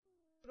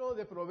libro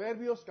de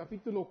Proverbios,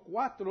 capítulo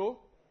 4.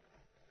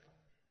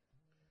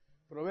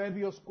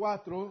 Proverbios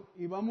 4,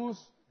 y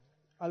vamos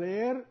a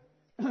leer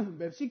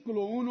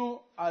versículo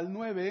 1 al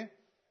 9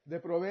 de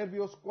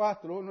Proverbios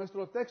 4.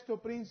 Nuestro texto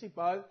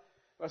principal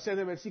va a ser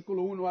de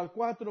versículo 1 al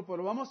 4,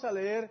 pero vamos a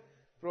leer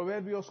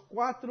Proverbios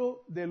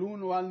 4 del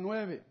 1 al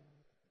 9.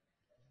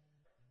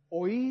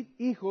 Oíd,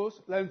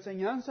 hijos, la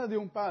enseñanza de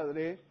un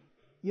padre,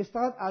 y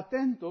estad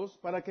atentos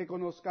para que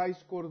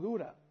conozcáis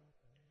cordura.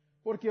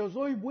 Porque os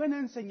doy buena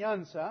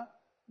enseñanza,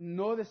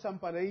 no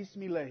desamparéis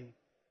mi ley.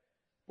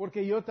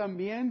 Porque yo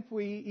también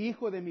fui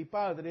hijo de mi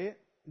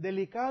padre,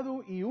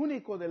 delicado y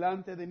único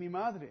delante de mi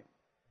madre.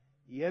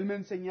 Y él me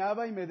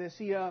enseñaba y me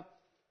decía,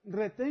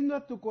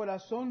 retenga tu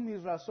corazón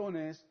mis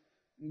razones,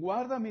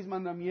 guarda mis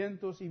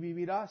mandamientos y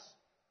vivirás.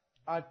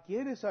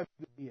 Adquiere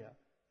sabiduría,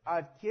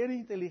 adquiere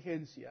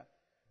inteligencia.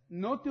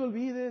 No te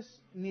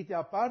olvides ni te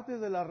apartes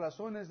de las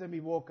razones de mi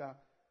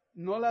boca.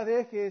 No la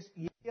dejes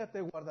y ella te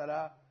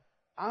guardará.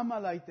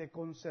 Ámala y te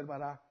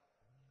conservará.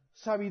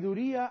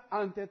 Sabiduría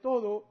ante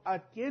todo,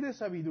 adquiere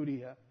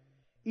sabiduría.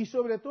 Y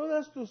sobre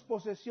todas tus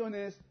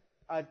posesiones,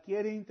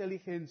 adquiere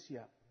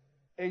inteligencia.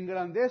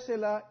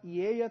 Engrandécela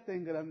y ella te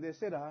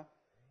engrandecerá.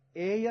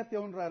 Ella te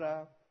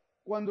honrará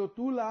cuando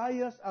tú la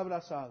hayas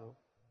abrazado.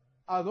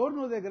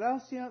 Adorno de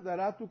gracia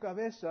dará tu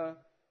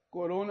cabeza,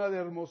 corona de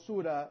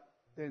hermosura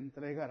te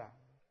entregará.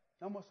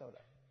 Vamos a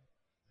orar.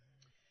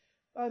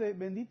 Padre,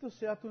 bendito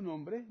sea tu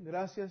nombre.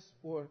 Gracias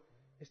por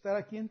estar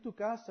aquí en tu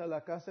casa,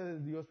 la casa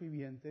del Dios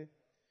viviente.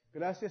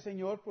 Gracias,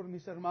 Señor, por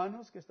mis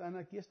hermanos que están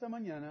aquí esta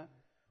mañana.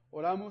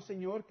 Oramos,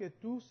 Señor, que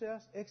tú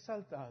seas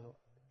exaltado.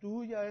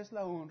 Tuya es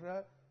la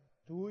honra,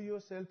 tuyo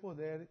es el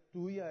poder,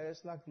 tuya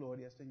es la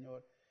gloria,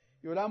 Señor.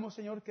 Y oramos,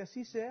 Señor, que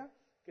así sea,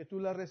 que tú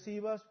la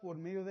recibas por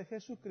medio de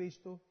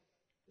Jesucristo,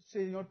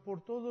 Señor,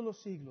 por todos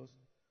los siglos.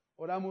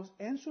 Oramos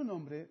en su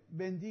nombre.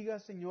 Bendiga,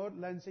 Señor,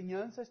 la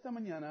enseñanza esta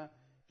mañana,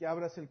 que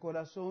abras el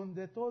corazón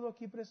de todo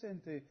aquí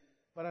presente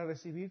para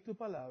recibir tu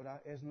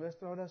palabra. Es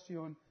nuestra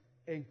oración.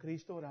 En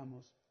Cristo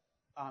oramos.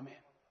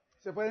 Amén.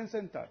 Se pueden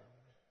sentar.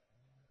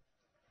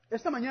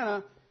 Esta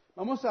mañana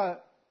vamos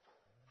a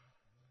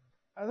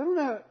dar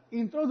una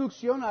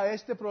introducción a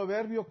este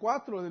Proverbio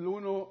 4, del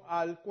 1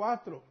 al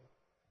 4.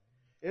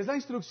 Es la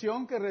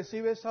instrucción que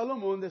recibe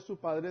Salomón de su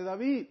padre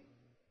David.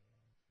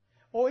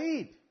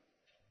 Oíd,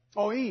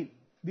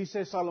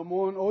 dice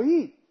Salomón,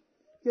 oíd.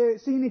 ¿Qué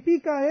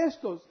significa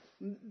esto?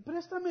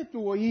 Préstame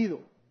tu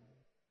oído.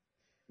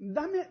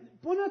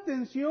 Pon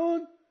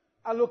atención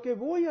a lo que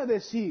voy a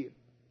decir.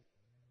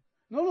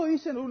 No lo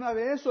dicen una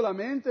vez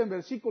solamente en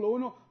versículo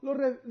 1, lo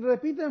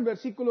repite en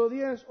versículo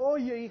 10,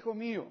 oye, hijo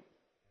mío.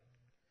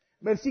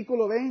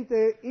 Versículo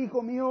 20,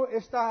 hijo mío,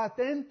 está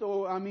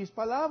atento a mis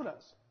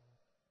palabras.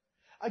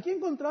 Aquí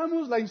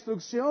encontramos la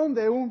instrucción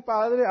de un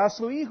padre a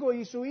su hijo,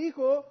 y su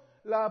hijo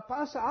la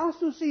pasa a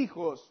sus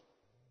hijos.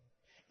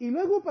 Y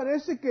luego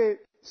parece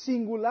que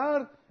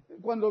singular,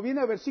 cuando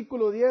viene a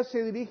versículo 10,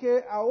 se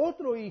dirige a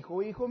otro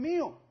hijo, hijo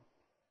mío.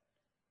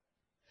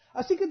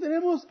 Así que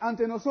tenemos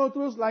ante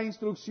nosotros la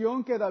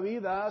instrucción que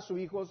David da a su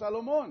hijo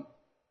Salomón.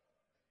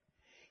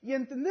 Y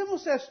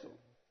entendemos esto,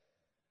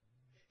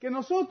 que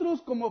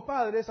nosotros como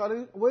padres,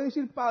 ahora voy a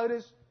decir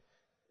padres,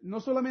 no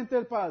solamente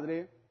el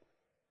padre,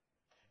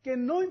 que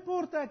no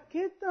importa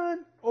qué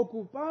tan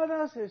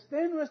ocupadas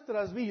estén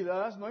nuestras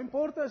vidas, no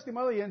importa,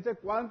 estimado oyente,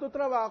 cuánto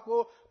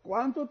trabajo,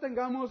 cuánto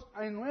tengamos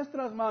en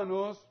nuestras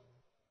manos,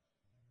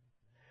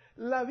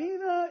 la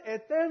vida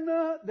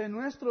eterna de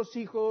nuestros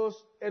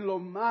hijos es lo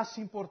más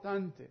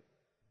importante.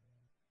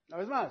 Una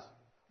vez más,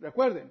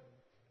 recuerden,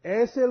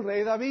 es el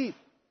rey David.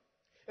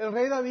 El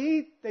rey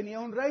David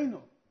tenía un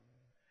reino.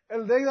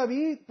 El rey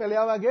David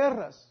peleaba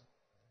guerras.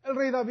 El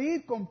rey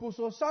David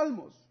compuso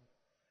salmos.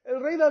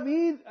 El rey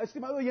David,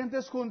 estimado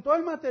oyentes, juntó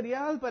el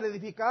material para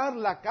edificar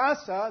la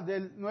casa de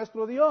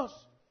nuestro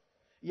Dios.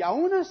 Y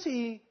aún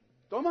así,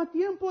 toma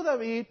tiempo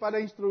David para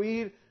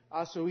instruir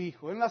a su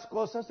hijo en las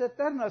cosas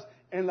eternas,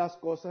 en las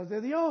cosas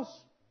de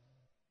Dios.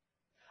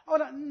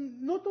 Ahora,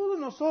 no todos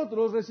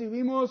nosotros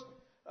recibimos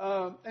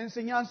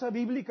enseñanza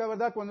bíblica,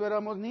 ¿verdad?, cuando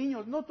éramos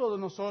niños. No todos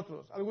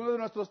nosotros. Algunos de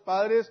nuestros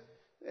padres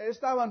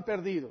estaban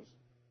perdidos.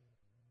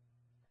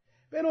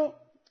 Pero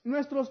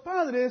nuestros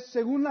padres,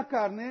 según la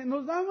carne,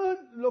 nos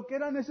daban lo que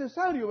era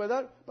necesario,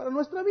 ¿verdad?, para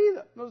nuestra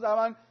vida. Nos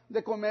daban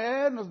de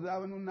comer, nos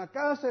daban una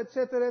casa,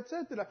 etcétera,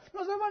 etcétera.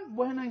 Nos daban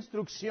buena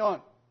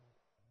instrucción.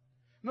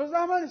 Nos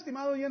daban,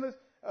 estimados oyentes,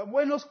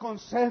 buenos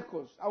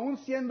consejos, aún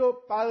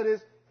siendo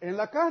padres en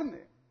la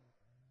carne.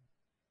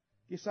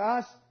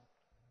 Quizás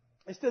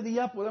este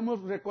día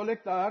podemos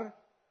recolectar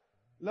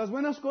las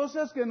buenas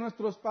cosas que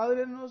nuestros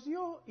padres nos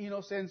dio y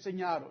nos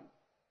enseñaron.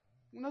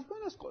 Unas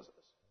buenas cosas.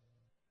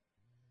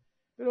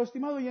 Pero,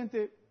 estimado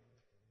oyente,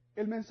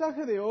 el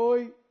mensaje de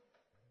hoy,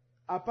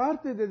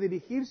 aparte de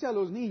dirigirse a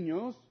los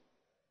niños,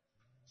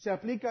 se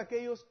aplica a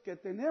aquellos que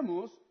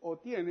tenemos o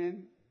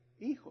tienen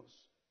hijos.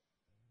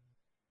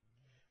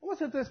 Vamos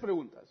a hacer 3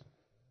 preguntas.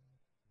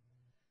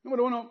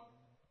 Número 1,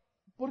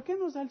 ¿por qué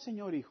nos da el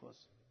Señor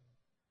hijos?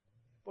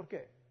 ¿Por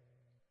qué?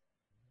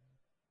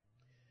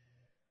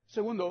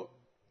 Segundo,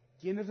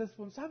 ¿quién es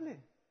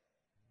responsable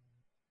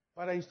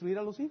para instruir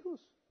a los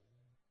hijos?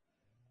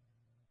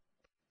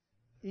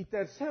 Y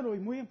tercero, y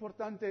muy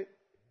importante,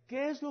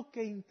 ¿qué es lo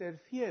que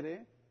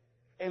interfiere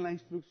en la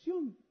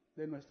instrucción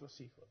de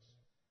nuestros hijos?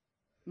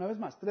 Una vez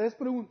más, 3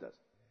 preguntas.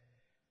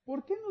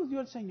 ¿Por qué nos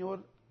dio el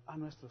Señor a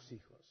nuestros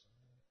hijos?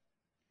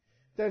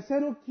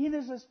 Tercero, ¿quién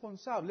es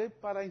responsable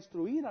para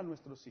instruir a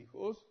nuestros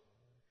hijos?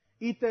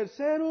 Y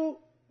tercero,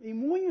 y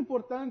muy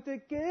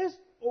importante, ¿qué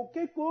es o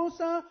qué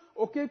cosa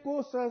o qué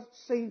cosas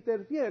se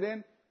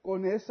interfieren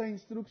con esa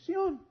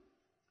instrucción?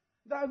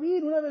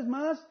 David, una vez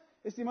más,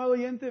 estimado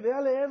oyente, ve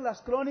a leer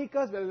las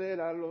crónicas, ve a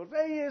leer a los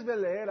reyes, ve a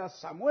leer a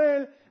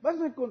Samuel. Vas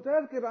a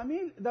encontrar que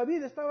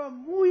David estaba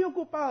muy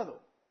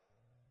ocupado.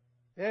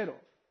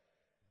 Pero,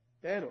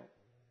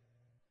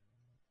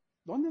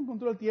 ¿dónde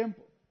encontró el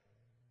tiempo?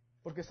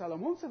 Porque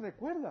Salomón se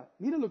recuerda.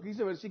 Mira lo que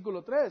dice el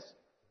versículo 3.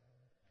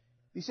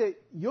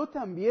 Dice, yo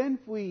también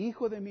fui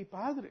hijo de mi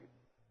padre,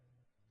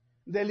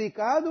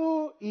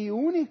 delicado y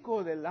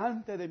único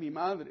delante de mi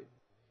madre.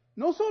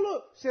 No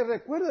solo se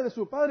recuerda de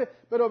su padre,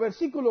 pero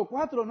versículo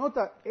 4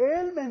 nota,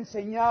 él me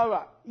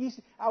enseñaba. Y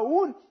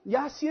aún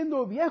ya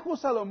siendo viejo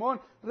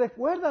Salomón,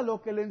 recuerda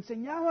lo que le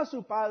enseñaba a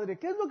su padre.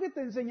 ¿Qué es lo que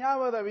te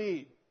enseñaba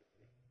David?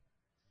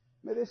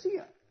 Me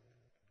decía,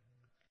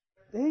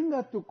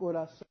 tenga tu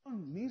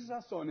corazón mis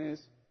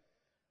razones,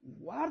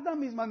 guarda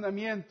mis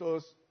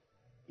mandamientos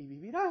y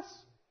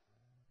vivirás.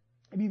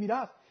 Y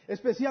vivirás.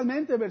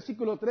 Especialmente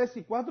versículo 3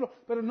 y 4,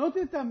 pero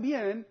note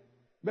también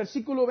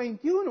versículo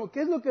 21,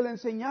 ¿qué es lo que le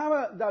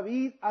enseñaba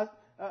David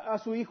a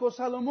su hijo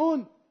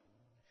Salomón?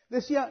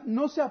 Decía,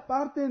 no se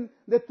aparten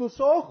de tus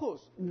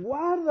ojos,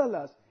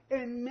 guárdalas.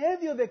 ¿En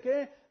medio de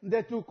qué?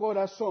 De tu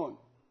corazón.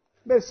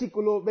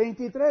 Versículo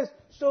 23,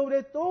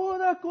 sobre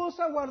toda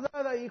cosa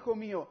guardada, hijo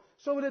mío,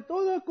 sobre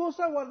toda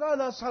cosa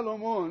guardada,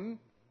 Salomón,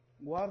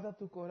 guarda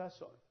tu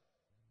corazón.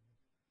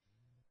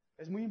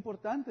 Es muy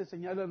importante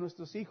enseñarle a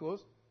nuestros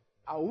hijos,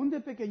 aún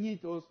de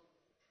pequeñitos,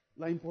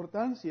 la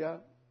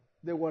importancia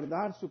de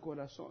guardar su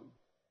corazón.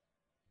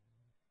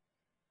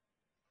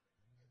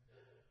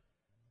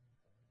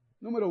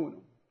 Número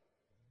 1.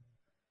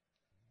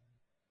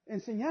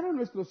 Enseñar a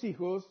nuestros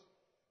hijos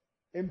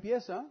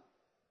empieza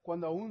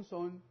cuando aún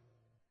son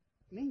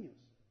niños.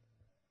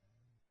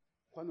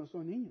 Cuando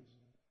son niños.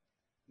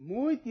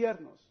 Muy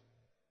tiernos.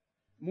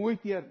 Muy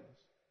tiernos.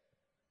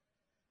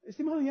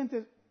 Estimados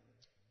oyentes,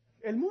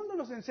 el mundo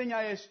nos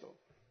enseña esto.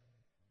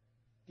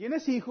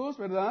 Tienes hijos,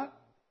 ¿verdad?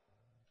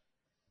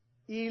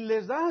 Y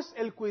les das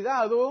el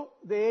cuidado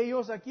de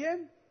ellos ¿a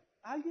quién?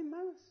 A alguien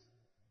más.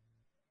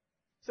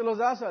 Se los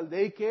das al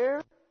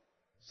daycare,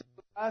 se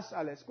los das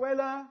a la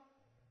escuela,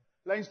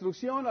 la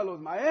instrucción a los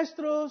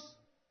maestros.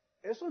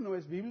 Eso no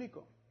es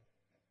bíblico.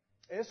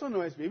 Eso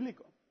no es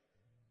bíblico.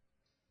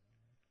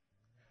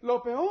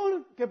 Lo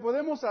peor que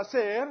podemos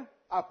hacer,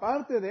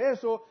 aparte de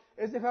eso,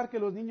 es dejar que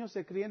los niños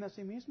se críen a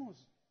sí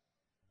mismos.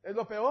 Es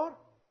lo peor.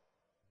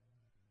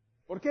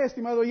 ¿Por qué,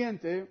 estimado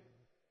oyente?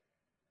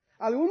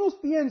 Algunos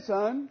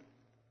piensan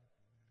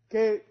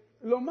que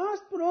lo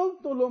más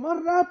pronto, lo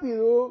más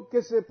rápido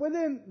que se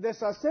pueden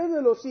deshacer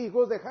de los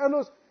hijos,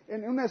 dejarlos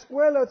en una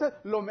escuela, etc.,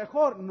 lo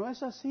mejor. No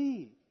es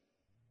así.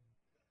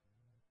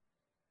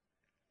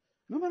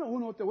 Número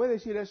 1, te voy a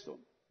decir esto.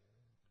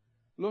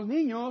 Los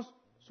niños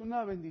son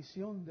una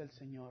bendición del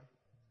Señor.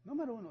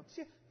 Número 1,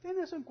 ten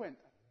eso en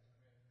cuenta.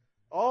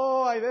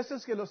 Oh, hay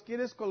veces que los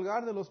quieres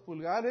colgar de los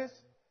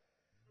pulgares,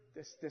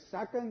 te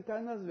sacan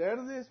canas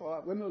verdes,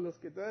 o bueno, los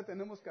que todavía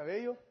tenemos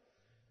cabello,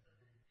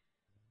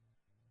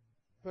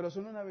 pero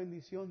son una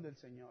bendición del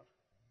Señor.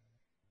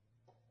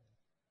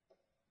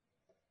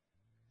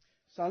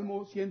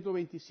 Salmo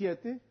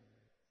 127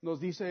 nos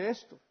dice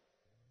esto.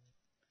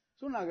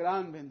 Es una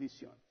gran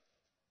bendición.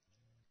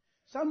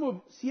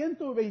 Salmo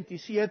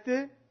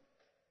 127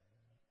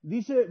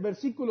 dice,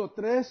 versículo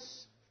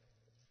 3,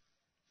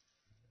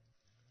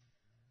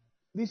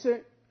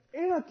 dice,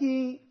 he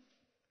aquí,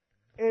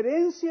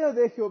 herencia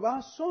de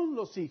Jehová son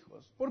los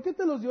hijos. ¿Por qué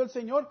te los dio el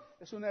Señor?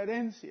 Es una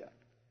herencia.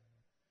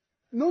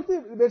 Note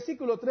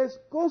versículo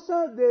 3,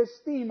 cosa de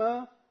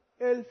estima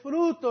el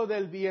fruto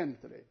del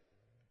vientre.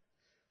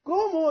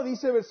 ¿Cómo?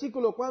 Dice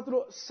versículo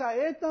 4,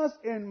 saetas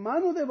en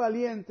mano de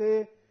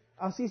valiente,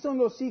 así son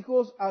los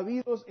hijos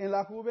habidos en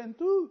la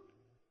juventud.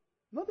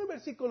 Note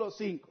versículo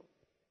 5.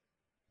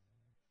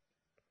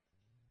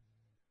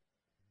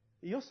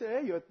 Y yo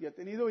sé, yo he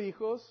tenido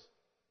hijos,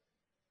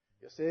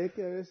 yo sé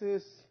que a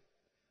veces,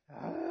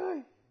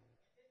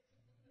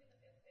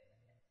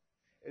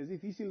 es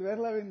difícil ver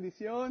la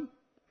bendición,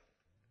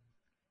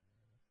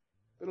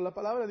 pero la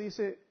palabra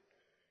dice,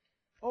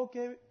 oh,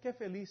 qué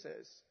feliz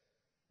es.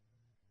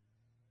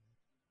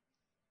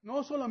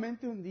 No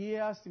solamente un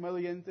día, estimados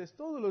oyentes,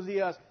 todos los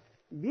días.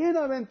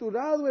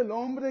 Bienaventurado el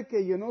hombre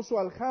que llenó su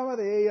aljaba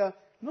de ella,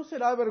 no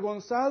será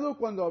avergonzado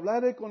cuando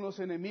hablare con los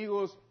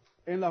enemigos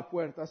en la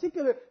puerta. Así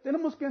que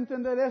tenemos que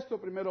entender esto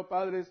primero,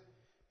 padres,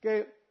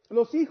 que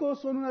los hijos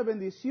son una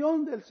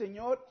bendición del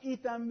Señor y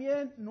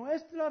también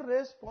nuestra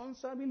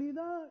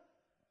responsabilidad.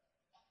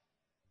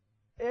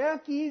 He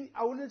aquí,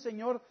 aún el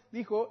Señor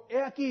dijo,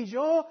 he aquí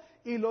yo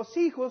y los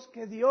hijos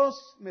que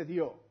Dios me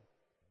dio.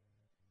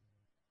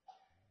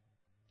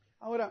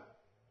 Ahora,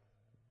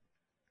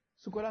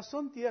 su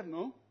corazón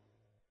tierno,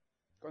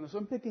 cuando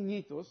son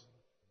pequeñitos,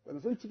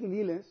 cuando son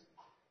chiquililes,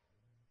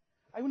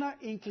 hay una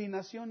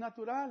inclinación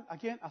natural. ¿A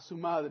quién? A su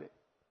madre.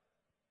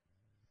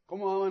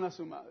 ¿Cómo aman a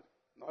su madre?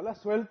 No la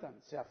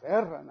sueltan, se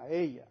aferran a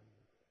ella.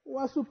 O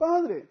a su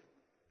padre.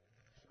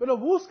 Pero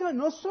buscan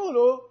no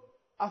solo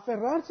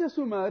aferrarse a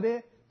su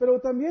madre, pero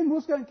también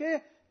buscan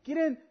que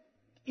quieren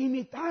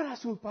imitar a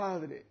su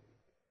padre.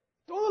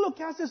 Todo lo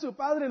que hace su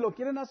padre lo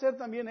quieren hacer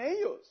también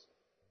ellos.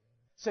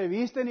 Se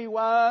visten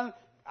igual,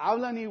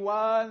 hablan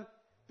igual,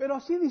 pero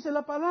así dice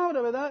la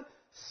palabra, ¿verdad?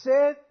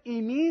 Sed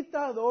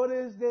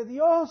imitadores de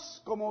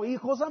Dios como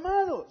hijos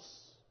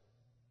amados.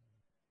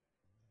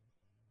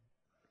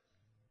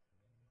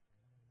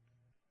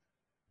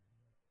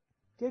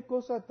 Qué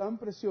cosa tan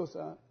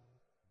preciosa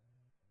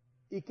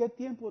y qué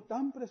tiempo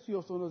tan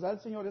precioso nos da el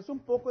Señor. Es un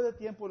poco de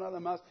tiempo nada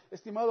más.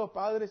 Estimado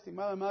padre,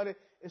 estimada madre,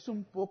 es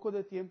un poco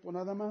de tiempo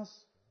nada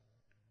más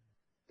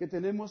que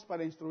tenemos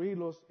para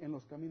instruirlos en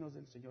los caminos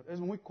del Señor. Es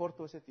muy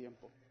corto ese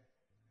tiempo.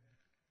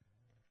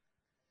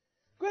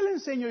 ¿Qué le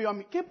enseño yo a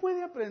mí? ¿Qué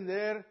puede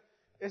aprender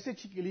ese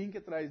chiquilín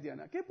que traes,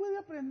 Diana? ¿Qué puede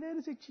aprender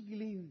ese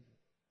chiquilín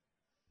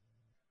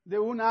de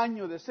 1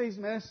 año, de 6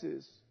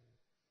 meses?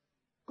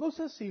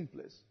 Cosas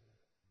simples.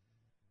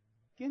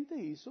 ¿Quién te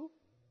hizo?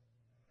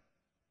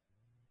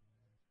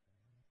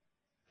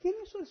 ¿Quién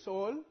hizo el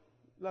sol,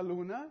 la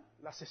luna,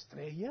 las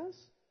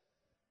estrellas?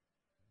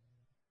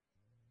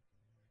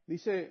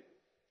 Dice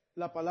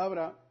la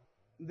palabra,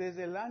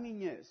 desde la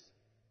niñez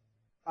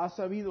has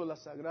sabido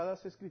las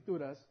sagradas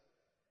escrituras,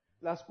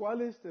 las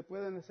cuales te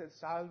pueden hacer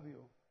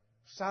sabio.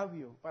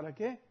 ¿Para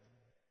qué?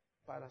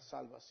 Para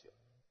salvación.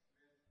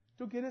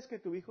 ¿Tú quieres que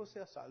tu hijo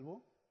sea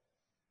salvo?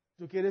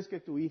 ¿Tú quieres que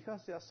tu hija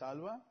sea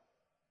salva?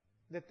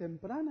 De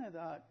temprana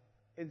edad,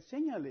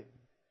 enséñale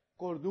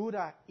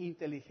cordura,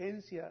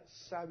 inteligencia,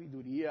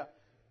 sabiduría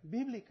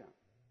bíblica.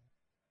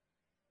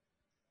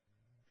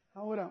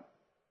 Ahora,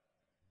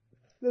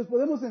 les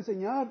podemos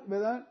enseñar,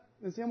 ¿verdad?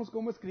 Les enseñamos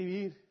cómo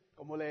escribir,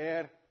 cómo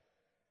leer,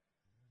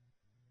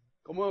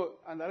 cómo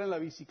andar en la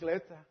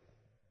bicicleta,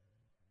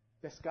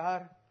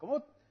 pescar,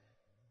 cómo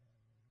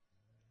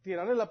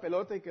tirarle la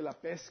pelota y que la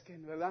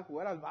pesquen, ¿verdad?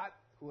 Jugar al bat,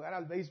 jugar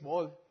al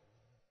béisbol,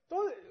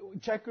 todo,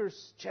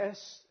 checkers,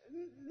 chess,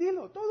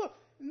 dilo,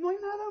 todo. No hay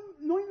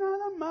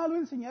nada malo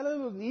enseñarle a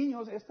los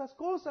niños estas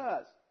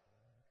cosas.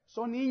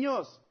 Son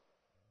niños.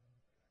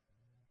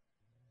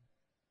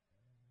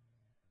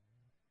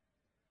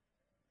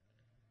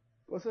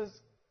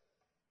 Cosas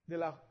de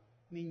la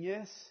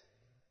niñez.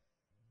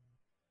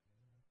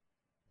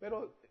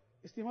 Pero,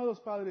 estimados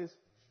padres,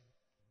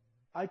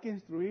 hay que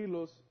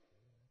instruirlos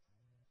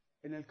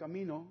en el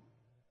camino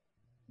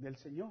del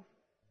Señor.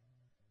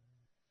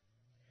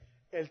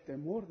 El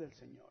temor del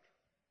Señor.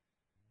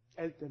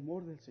 El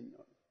temor del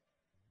Señor.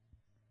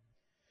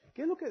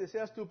 ¿Qué es lo que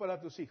deseas tú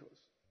para tus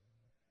hijos?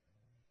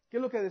 ¿Qué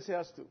es lo que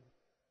deseas tú?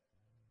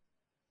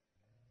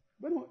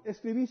 Bueno,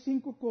 escribí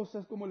 5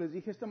 cosas, como les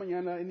dije esta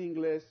mañana en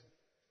inglés.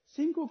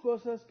 5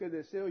 cosas que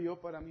deseo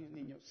yo para mis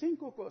niños.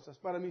 5 cosas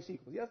para mis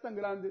hijos. Ya están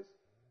grandes.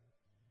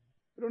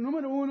 Pero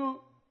número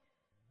 1,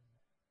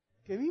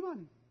 que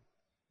vivan.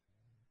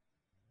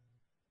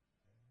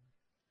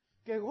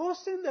 Que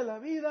gocen de la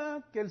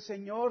vida que el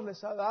Señor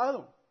les ha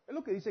dado. Es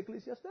lo que dice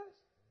Eclesiastés.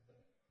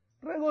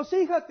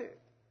 Regocíjate.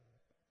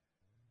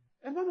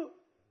 Hermano,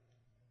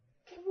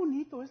 qué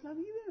bonito es la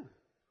vida.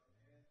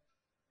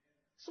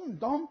 Es un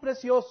don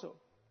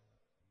precioso.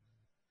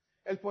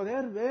 El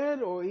poder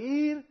ver,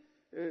 oír.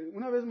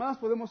 Una vez más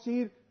podemos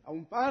ir a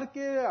un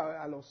parque,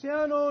 al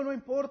océano, no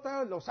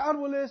importa, los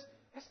árboles.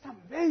 Es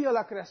tan bella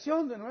la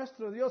creación de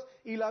nuestro Dios.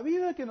 Y la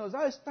vida que nos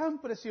da es tan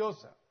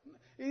preciosa.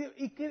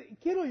 Y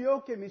quiero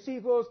yo que mis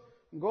hijos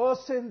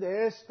gocen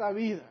de esta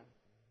vida.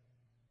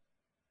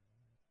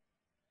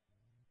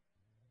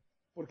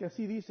 Porque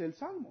así dice el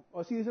Salmo, o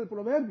así dice el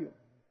Proverbio.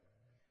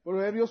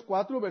 Proverbios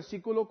 4,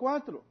 versículo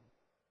 4.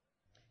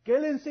 ¿Qué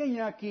le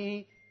enseña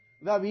aquí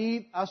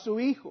David a su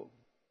hijo?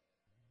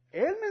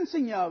 Él me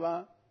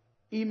enseñaba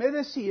y me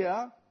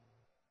decía,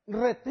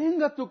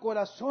 retenga tu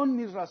corazón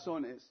mis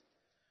razones,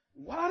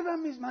 guarda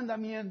mis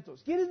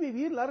mandamientos. ¿Quieres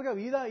vivir larga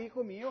vida,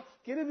 hijo mío?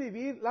 ¿Quieres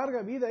vivir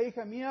larga vida,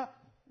 hija mía?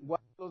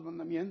 Guarda los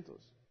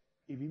mandamientos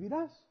y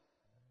vivirás.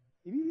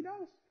 Y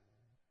vivirás.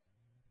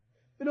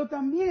 Pero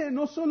también,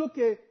 no solo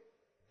que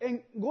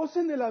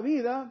gocen de la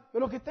vida,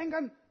 pero que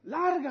tengan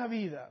larga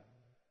vida.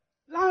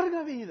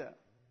 Larga vida.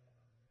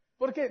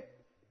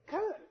 Porque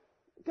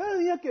cada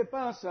día que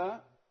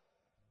pasa,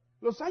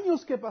 los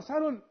años que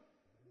pasaron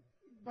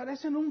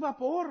parecen un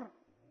vapor,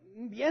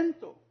 un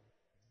viento,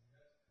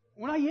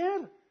 un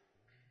ayer.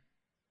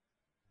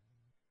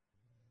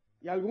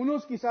 Y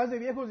algunos quizás de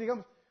viejos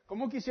digamos,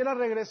 ¿cómo quisiera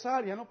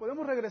regresar? Ya no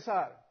podemos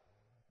regresar.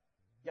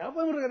 Ya no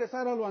podemos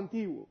regresar a lo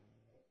antiguo.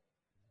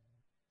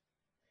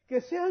 Que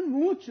sean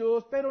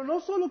muchos, pero no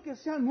solo que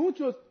sean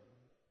muchos,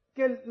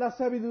 que la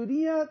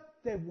sabiduría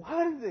te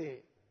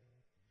guarde.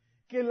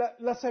 que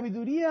la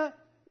sabiduría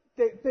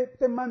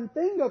te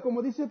mantenga, como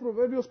dice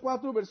Proverbios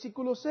 4,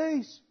 versículo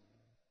 6.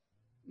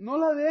 No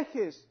la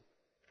dejes,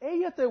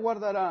 ella te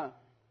guardará.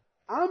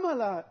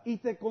 Ámala y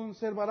te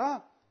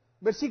conservará.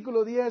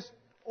 Versículo 10,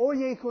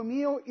 oye, hijo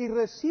mío, y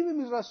recibe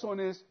mis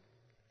razones,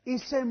 y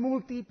se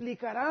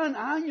multiplicarán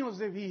años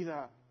de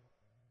vida.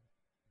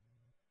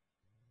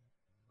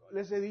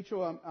 Les he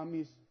dicho a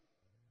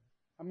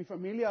mi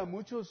familia, a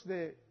muchos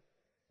de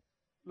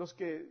los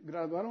que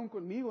graduaron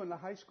conmigo en la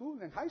high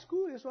school. En high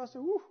school, eso hace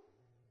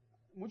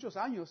muchos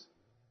años.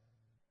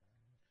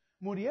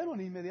 Murieron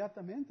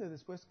inmediatamente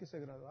después que se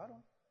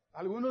graduaron.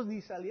 Algunos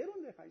ni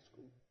salieron de high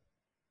school.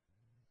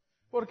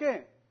 ¿Por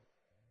qué?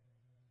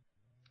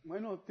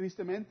 Bueno,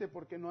 tristemente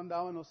porque no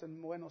andábamos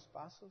en buenos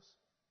pasos.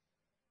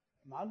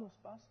 Malos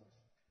pasos.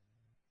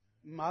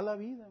 Mala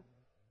vida.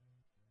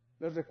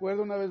 Les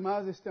recuerdo una vez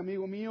más de este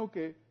amigo mío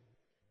que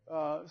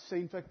se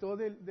infectó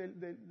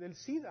del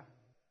SIDA,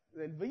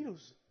 del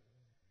virus.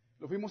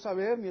 Lo fuimos a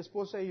ver, mi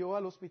esposa y yo,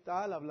 al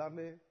hospital a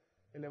hablarle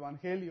el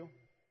Evangelio.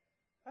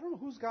 I don't know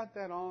who's got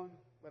that on,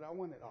 but I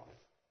want it off.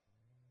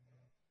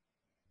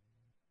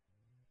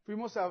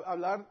 Fuimos a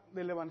hablar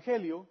del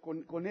Evangelio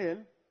con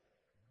él,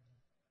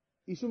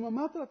 y su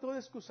mamá trató de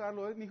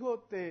excusarlo. Él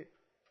dijo, te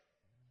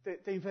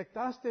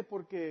infectaste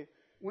porque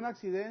un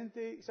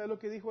accidente. ¿Y sabe lo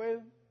que dijo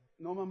él?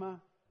 No,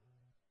 mamá,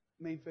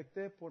 me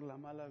infecté por la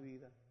mala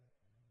vida.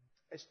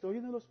 Estoy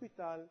en el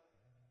hospital,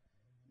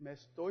 me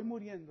estoy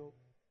muriendo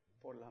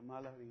por la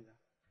mala vida.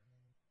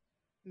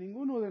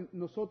 Ninguno de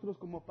nosotros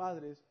como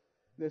padres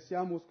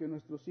deseamos que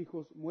nuestros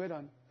hijos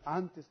mueran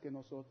antes que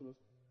nosotros.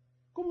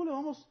 ¿Cómo le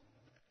vamos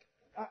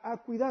a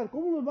cuidar?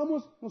 ¿Cómo nos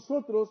vamos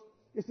nosotros,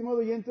 estimados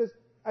oyentes,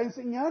 a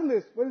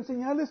enseñarles? Voy a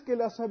enseñarles que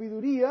la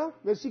sabiduría,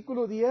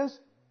 versículo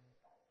 10,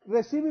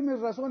 recibe mis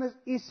razones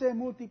y se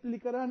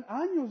multiplicarán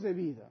años de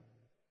vida.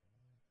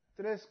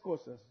 3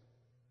 cosas.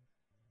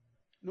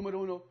 Número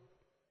 1,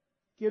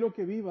 quiero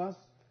que vivas,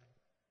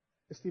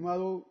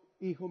 estimado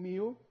hijo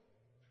mío,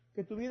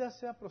 que tu vida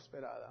sea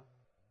prosperada.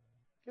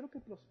 Quiero que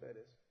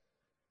prosperes.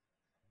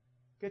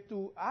 Que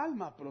tu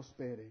alma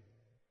prospere.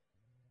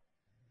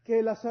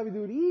 Que la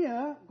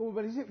sabiduría, como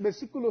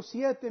versículo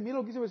 7, mira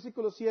lo que dice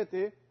versículo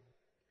 7,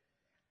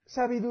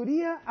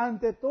 sabiduría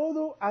ante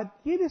todo,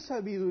 adquiere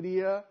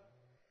sabiduría,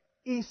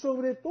 y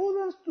sobre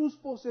todas tus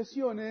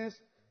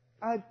posesiones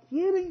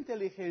adquiere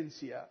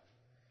inteligencia.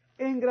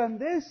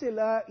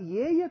 Engrandécela y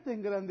ella te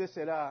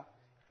engrandecerá.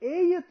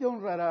 Ella te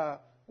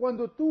honrará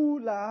cuando tú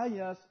la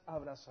hayas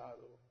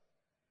abrazado.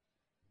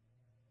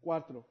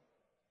 4.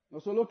 No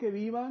solo que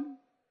vivan,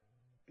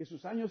 que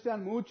sus años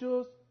sean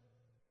muchos,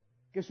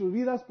 que sus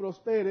vidas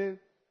prosperen,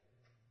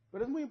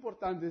 pero es muy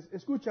importante,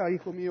 escucha,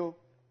 hijo mío,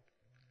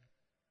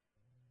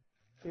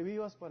 que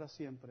vivas para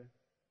siempre.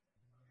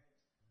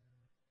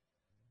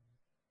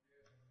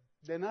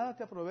 De nada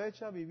te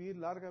aprovecha vivir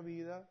larga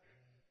vida,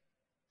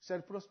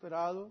 ser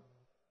prosperado,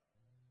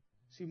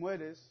 si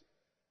mueres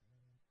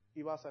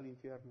y vas al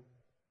infierno.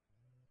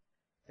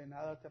 De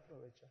nada te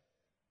aprovecha.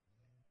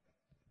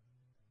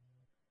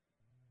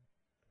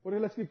 Porque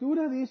la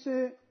Escritura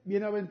dice,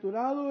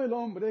 bienaventurado el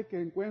hombre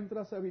que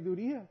encuentra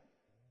sabiduría.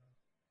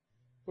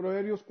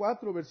 Proverbios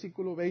 4,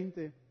 versículo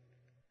 20.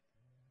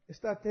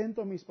 Está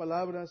atento a mis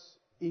palabras,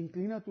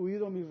 inclina tu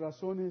oído a mis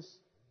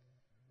razones,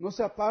 no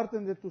se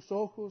aparten de tus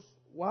ojos,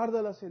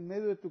 guárdalas en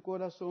medio de tu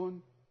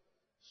corazón.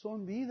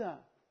 Son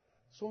vida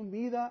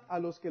a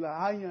los que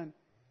la hallan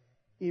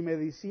y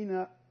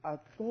medicina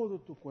a todo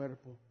tu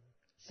cuerpo.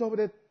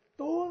 Sobre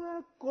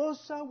toda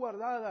cosa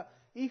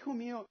guardada, hijo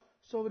mío,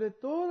 sobre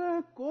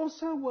toda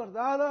cosa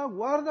guardada,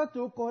 guarda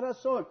tu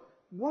corazón.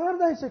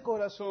 Guarda ese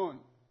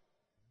corazón.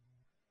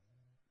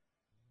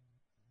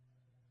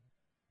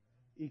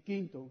 Y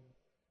 5,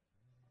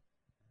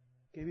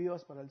 que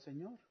vivas para el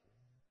Señor.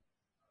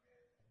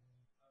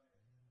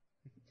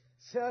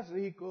 Seas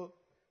rico,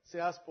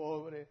 seas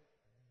pobre,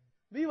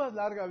 vivas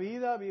larga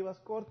vida, vivas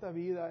corta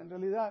vida. En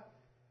realidad,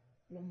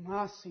 lo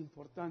más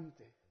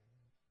importante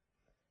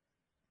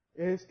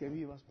es que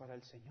vivas para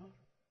el Señor.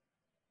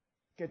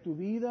 Que tu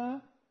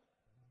vida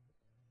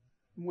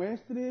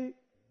muestre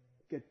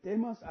que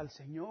temas al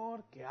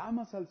Señor, que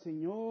amas al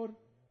Señor,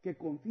 que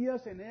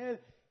confías en Él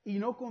y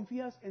no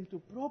confías en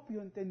tu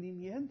propio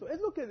entendimiento. Es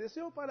lo que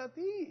deseo para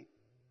ti.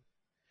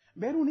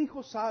 Ver un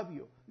hijo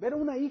sabio, ver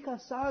una hija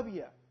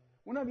sabia,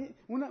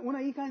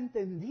 una hija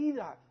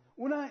entendida,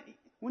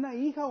 una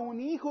hija o un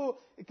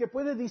hijo que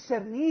puede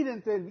discernir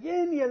entre el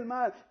bien y el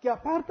mal, que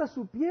aparta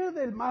su pie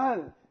del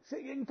mal,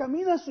 se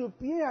encamina su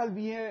pie al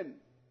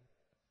bien.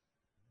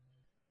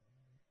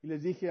 Y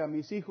les dije a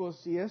mis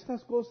hijos, si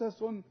estas cosas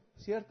son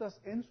ciertas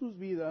en sus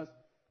vidas,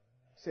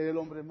 seré el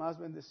hombre más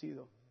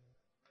bendecido.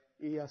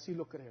 Y así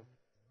lo creo.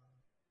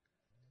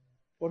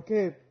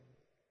 Porque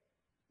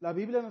la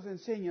Biblia nos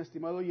enseña,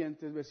 estimado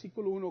oyentes,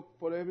 versículo 1,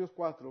 Proverbios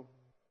 4,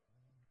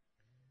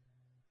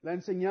 la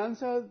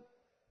enseñanza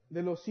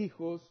de los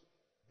hijos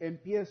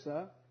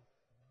empieza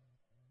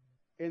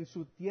en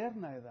su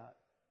tierna edad.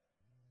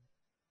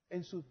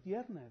 En su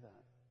tierna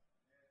edad.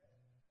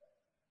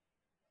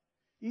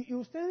 Y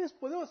ustedes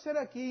pueden hacer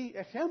aquí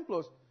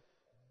ejemplos.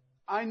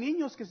 Hay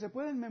niños que se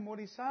pueden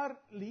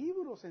memorizar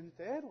libros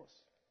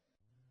enteros.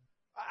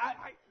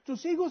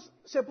 Tus hijos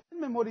se pueden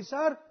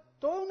memorizar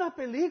toda una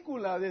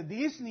película de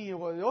Disney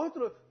o de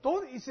otro,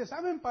 todo, y se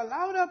saben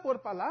palabra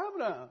por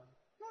palabra.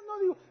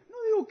 No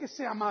digo que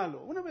sea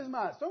malo, una vez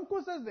más, son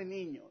cosas de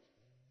niños.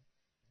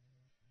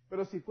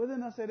 Pero si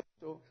pueden hacer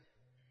esto,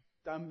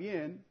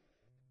 también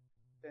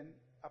pueden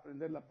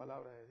aprender la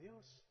palabra de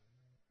Dios.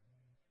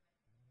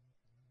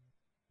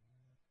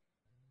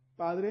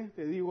 Padre,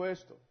 te digo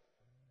esto.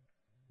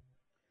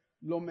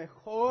 Lo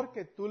mejor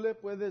que tú le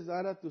puedes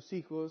dar a tus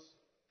hijos,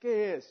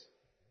 ¿qué es?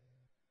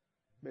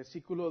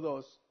 Versículo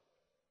 2.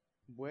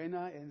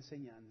 Buena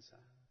enseñanza.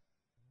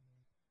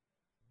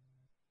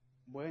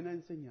 Buena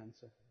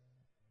enseñanza.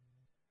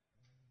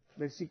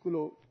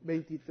 Versículo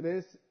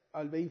 23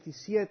 al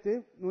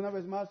 27. Una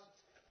vez más,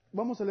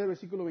 vamos a leer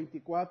versículo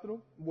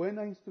 24.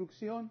 Buena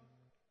instrucción.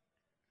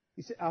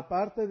 Dice,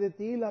 aparta de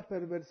ti la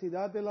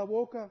perversidad de la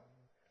boca.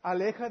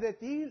 Aleja de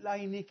ti la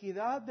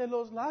iniquidad de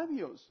los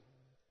labios.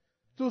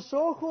 Tus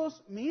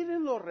ojos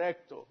miren lo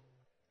recto.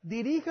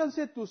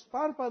 Diríjanse tus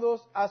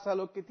párpados hacia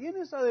lo que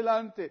tienes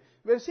adelante.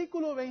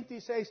 Versículo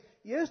 26.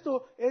 Y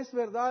esto es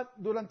verdad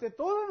durante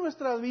toda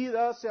nuestra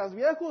vida, seas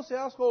viejo,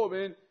 seas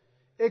joven,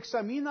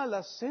 examina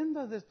las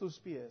sendas de tus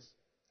pies.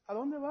 ¿A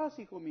dónde vas,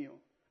 hijo mío?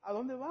 ¿A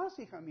dónde vas,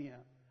 hija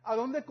mía? ¿A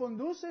dónde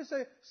conduce esa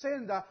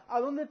senda? ¿A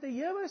dónde te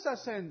lleva esa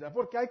senda?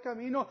 Porque hay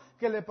camino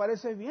que le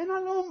parece bien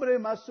al hombre,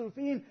 mas su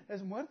fin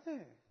es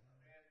muerte.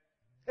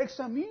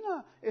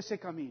 Examina ese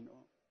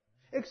camino.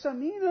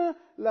 Examina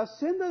la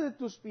senda de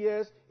tus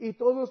pies y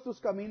todos tus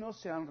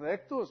caminos sean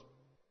rectos.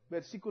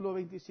 Versículo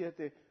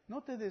 27.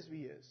 No te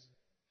desvíes.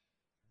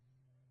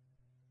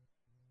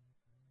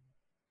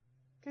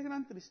 Qué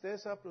gran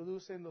tristeza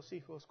producen los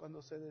hijos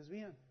cuando se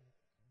desvían.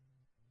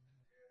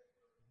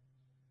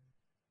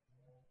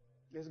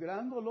 Es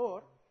gran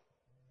dolor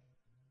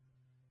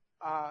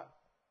a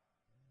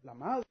la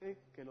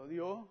madre que lo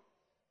dio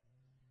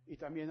y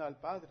también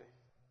al padre.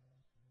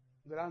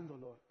 Gran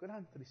dolor,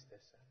 gran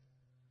tristeza.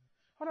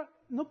 Ahora,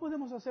 no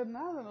podemos hacer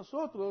nada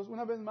nosotros,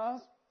 una vez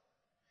más,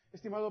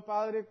 estimado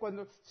Padre,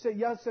 cuando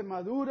ya se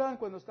maduran,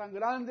 cuando están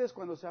grandes,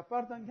 cuando se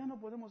apartan, ya no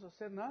podemos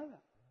hacer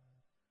nada.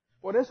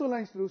 Por eso la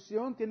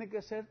instrucción tiene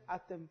que ser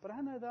a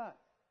temprana edad.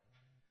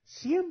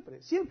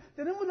 Siempre, siempre.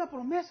 Tenemos la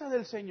promesa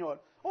del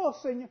Señor. Oh,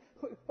 Señor,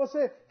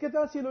 José, ¿qué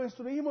tal si lo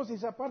instruimos y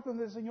se apartan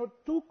del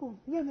Señor? Tú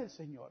confía en el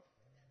Señor.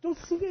 Tú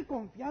sigue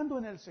confiando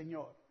en el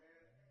Señor.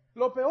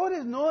 Lo peor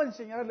es no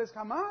enseñarles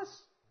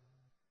jamás.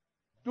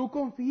 Tú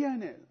confía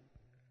en Él.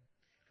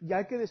 Y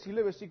hay que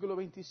decirle, versículo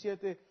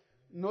 27,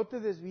 no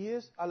te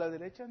desvíes a la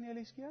derecha ni a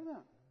la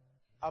izquierda.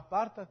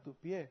 Aparta tu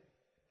pie,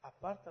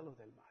 apártalo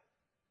del mal.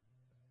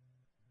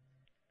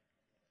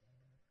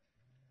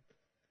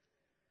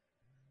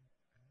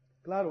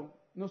 Claro,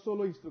 no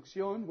solo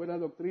instrucción, buena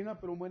doctrina,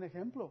 pero un buen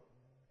ejemplo.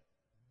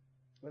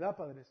 ¿Verdad,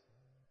 padres?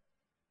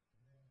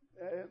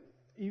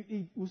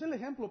 Y usa el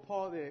ejemplo,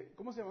 Paul, de,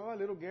 ¿cómo se llamaba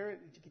Little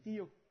Garrett, el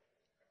chiquitillo?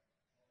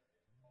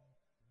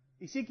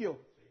 Ezequiel.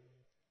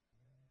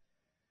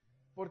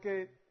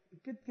 Porque,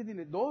 ¿qué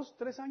tiene? ¿2,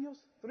 3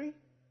 años?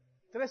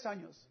 ¿3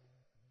 años?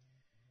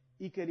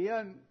 Y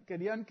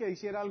querían que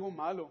hiciera algo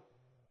malo.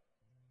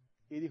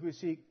 Y dijo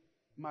Ezequiel,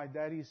 my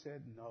daddy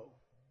said no.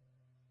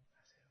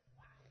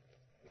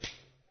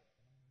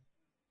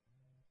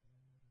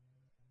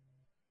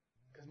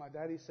 Because my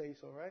daddy says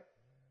so, right?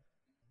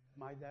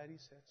 My daddy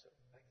said so.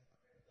 Like,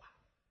 wow.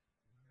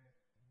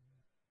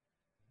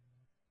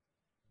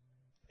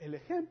 El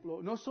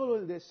ejemplo, no solo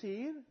el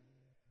decir,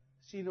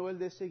 sino el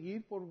de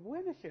seguir por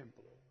buen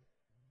ejemplo.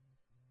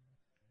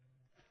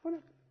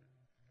 Bueno,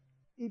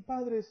 y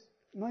padres,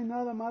 no hay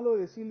nada malo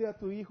decirle a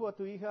tu hijo, a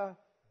tu hija,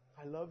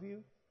 I love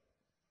you.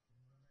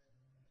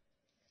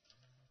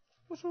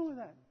 What's wrong with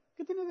that?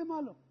 ¿Qué tiene de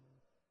malo?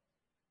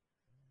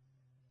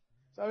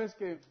 Sabes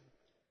que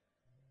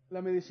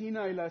la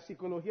medicina y la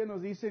psicología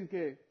nos dicen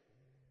que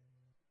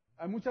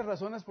hay muchas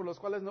razones por las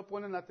cuales no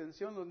ponen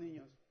atención los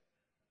niños.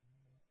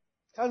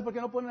 ¿Sabes por qué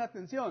no ponen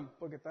atención?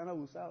 Porque están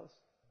abusados.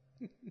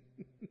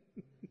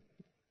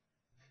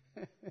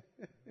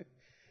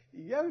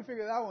 Y ya me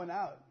figured that one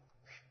out.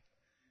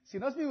 Si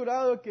no has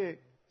figurado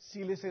que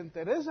si les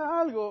interesa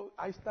algo,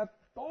 ahí está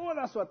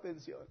toda su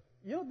atención.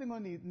 Yo no tengo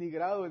ni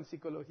grado en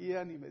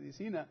psicología ni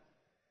medicina,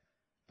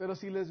 pero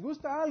si les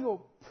gusta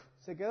algo,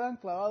 se quedan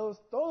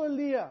clavados todo el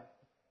día.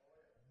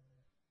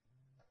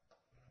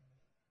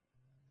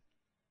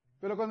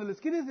 Pero cuando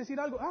les quieres decir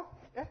algo,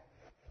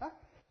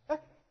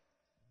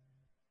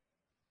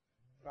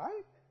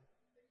 right?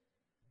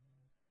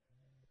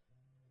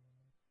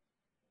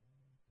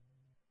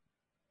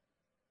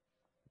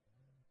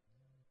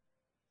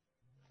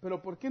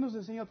 Pero ¿por qué nos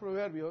enseña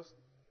Proverbios?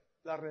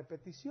 La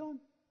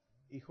repetición.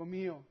 Hijo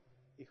mío,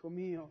 hijo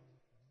mío,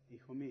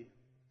 hijo mío.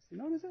 ¿Sí,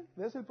 no?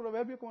 ¿Ves el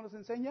proverbio como nos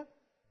enseña?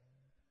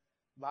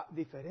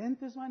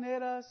 Diferentes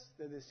maneras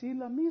de decir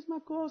la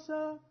misma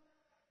cosa.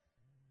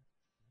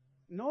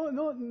 No,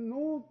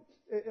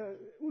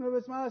 una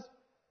vez más,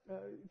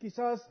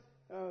 quizás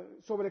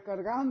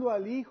sobrecargando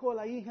al hijo o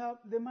la hija,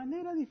 de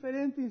manera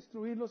diferente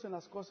instruirlos en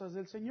las cosas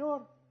del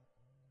Señor.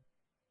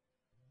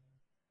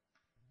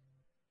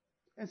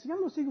 Enseñar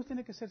a los hijos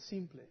tiene que ser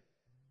simple.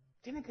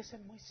 Tiene que ser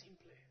muy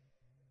simple.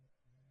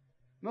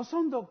 No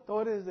son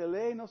doctores de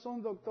ley, no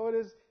son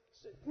doctores.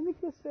 Tiene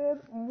que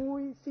ser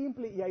muy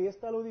simple. Y ahí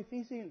está lo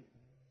difícil.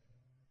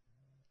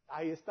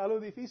 Ahí está lo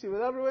difícil,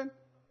 ¿verdad, Rubén?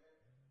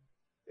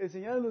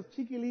 Enseñar a los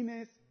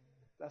chiquilines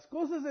las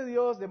cosas de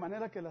Dios de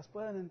manera que las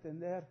puedan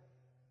entender.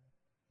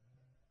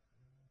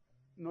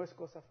 No es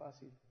cosa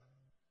fácil.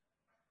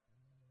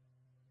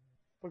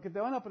 Porque te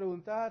van a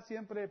preguntar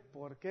siempre,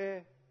 ¿por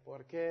qué?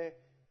 ¿Por qué?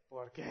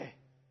 ¿Por qué?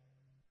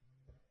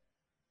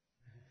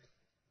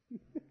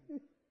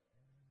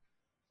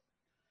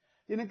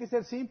 Tienen que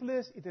ser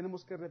simples y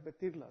tenemos que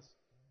repetirlas.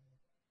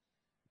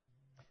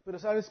 Pero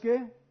 ¿sabes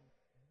qué?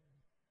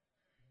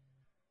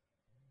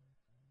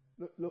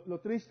 Lo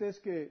triste es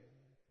que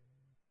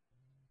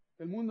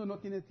el mundo no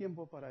tiene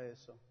tiempo para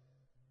eso.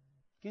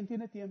 ¿Quién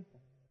tiene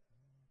tiempo?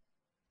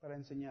 Para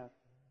enseñar,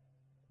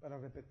 para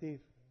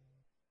repetir,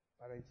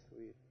 para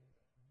instruir.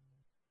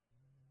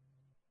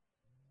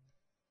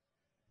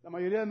 La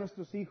mayoría de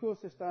nuestros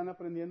hijos están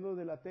aprendiendo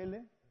de la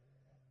tele.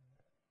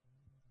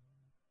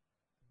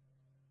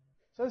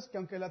 ¿Sabes que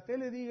aunque la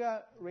tele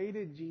diga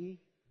rated G,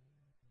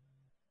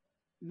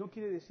 no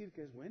quiere decir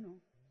que es bueno?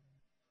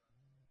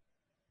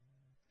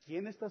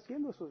 ¿Quién está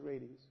haciendo esos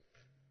ratings?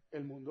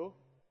 ¿El mundo?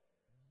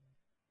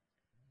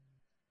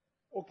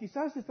 O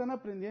quizás están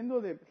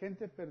aprendiendo de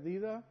gente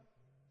perdida,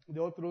 de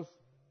otros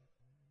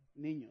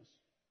niños.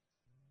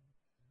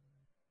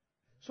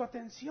 Su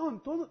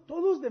atención,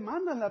 todos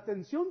demandan la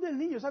atención del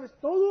niño, ¿sabes?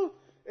 Todos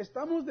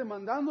estamos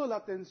demandando la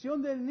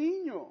atención del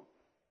niño.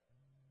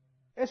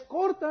 Es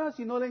corta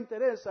si no le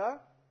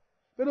interesa,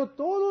 pero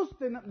todos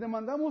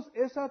demandamos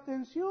esa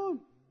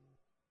atención.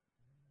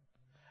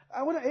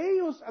 Ahora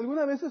ellos,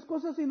 algunas veces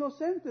cosas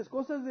inocentes,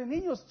 cosas de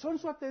niños, son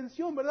su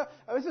atención, ¿verdad?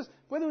 A veces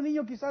puede un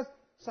niño quizás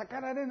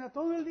sacar arena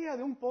todo el día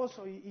de un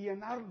pozo y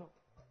llenarlo.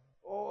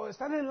 O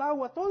estar en el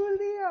agua todo el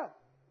día.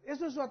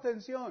 Eso es su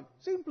atención.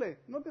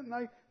 Simple. No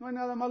hay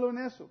nada malo en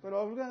eso.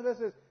 Pero algunas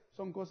veces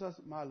son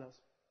cosas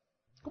malas.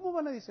 ¿Cómo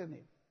van a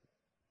discernir?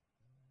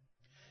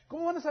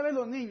 ¿Cómo van a saber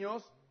los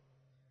niños?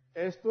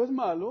 Esto es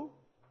malo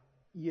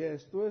y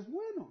esto es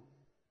bueno.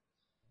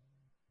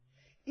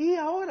 Y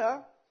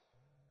ahora,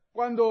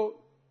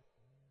 cuando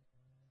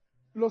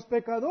los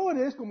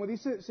pecadores, como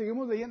dice,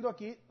 seguimos leyendo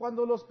aquí,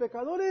 cuando los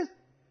pecadores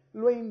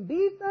lo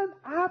invitan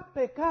a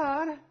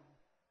pecar,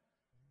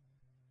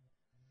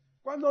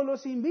 cuando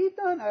los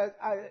invitan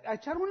a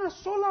echar una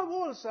sola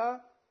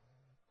bolsa,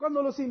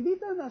 cuando los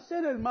invitan a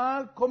hacer el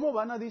mal, ¿cómo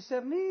van a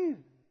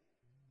discernir?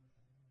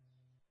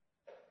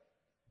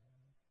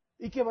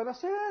 ¿Y qué van a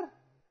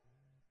hacer?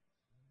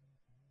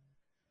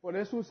 Por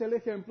eso es el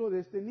ejemplo de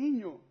este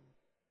niño.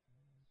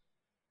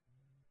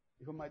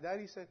 Dijo, my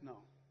daddy said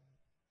no.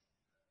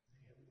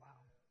 Dije,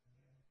 wow.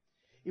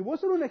 Y voy a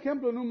hacer un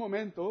ejemplo en un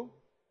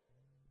momento,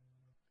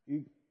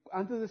 y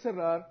antes de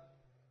cerrar,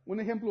 un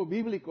ejemplo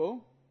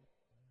bíblico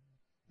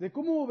de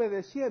cómo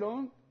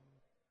obedecieron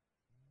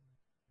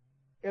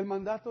el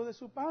mandato de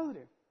su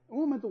padre. Un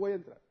momento voy a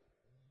entrar.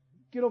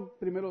 Quiero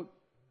primero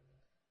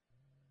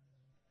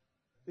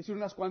decir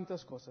unas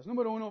cuantas cosas.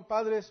 Número uno,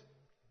 padres,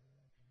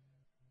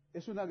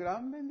 es una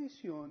gran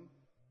bendición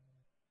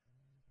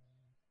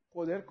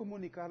poder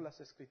comunicar las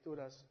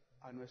Escrituras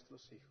a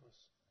nuestros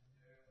hijos.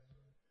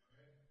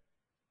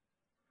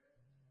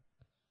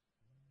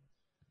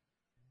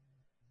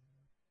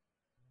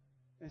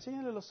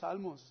 Enséñale los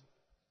salmos.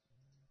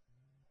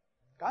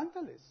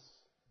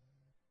 Cántales.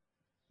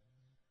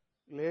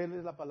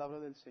 Léeles la palabra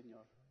del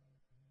Señor.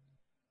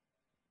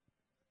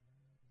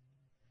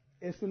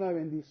 Es una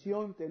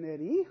bendición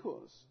tener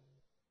hijos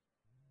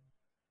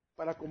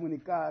para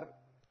comunicar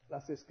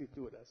las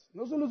Escrituras.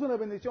 No solo es una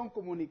bendición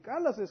comunicar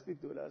las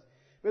Escrituras,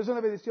 pero es una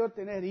bendición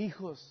tener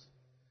hijos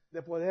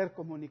de poder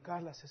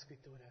comunicar las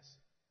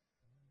Escrituras.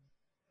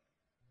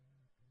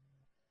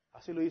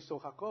 Así lo hizo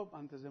Jacob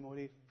antes de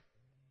morir.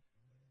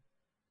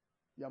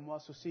 Llamó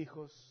a sus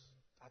hijos,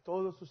 a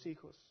todos sus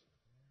hijos.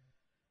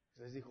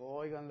 Les dijo,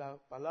 oigan la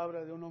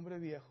palabra de un hombre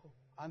viejo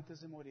antes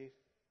de morir.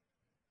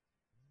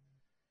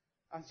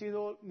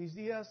 Mis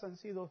días han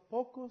sido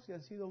pocos y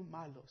han sido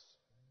malos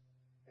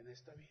en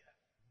esta vida.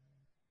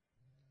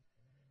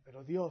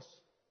 Pero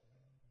Dios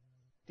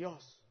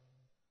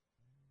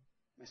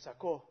me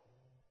sacó,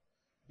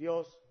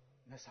 Dios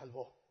me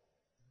salvó.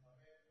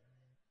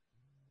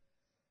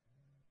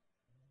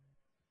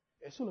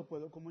 Eso lo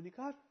puedo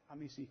comunicar a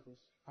mis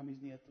hijos, a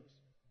mis nietos.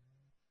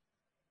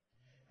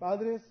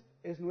 Padres,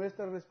 es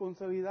nuestra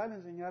responsabilidad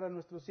enseñar a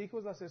nuestros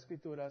hijos las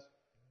Escrituras.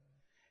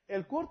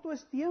 El corto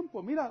es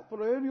tiempo. Mira,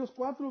 Proverbios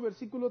 4,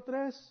 versículo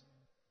 3.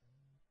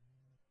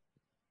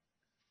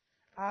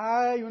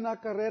 Hay una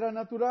carrera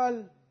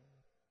natural.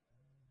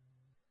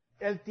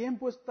 El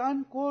tiempo es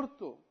tan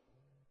corto.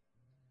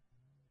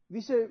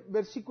 Dice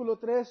versículo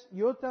 3,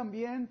 yo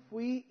también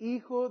fui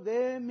hijo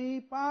de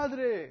mi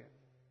padre.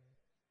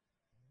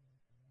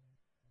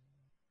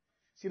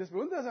 Si les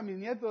preguntas a mis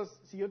nietos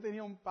si yo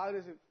tenía un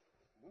padre,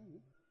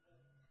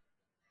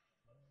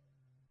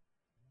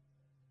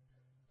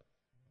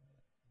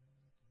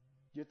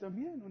 yo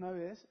también una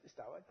vez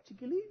estaba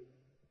chiquilín.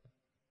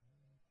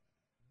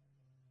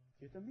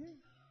 Yo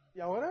también. ¿Y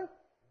ahora?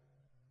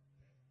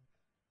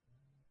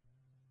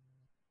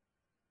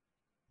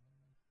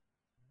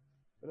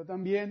 Pero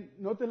también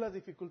note las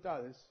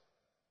dificultades.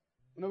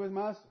 Una vez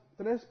más,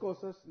 tres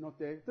cosas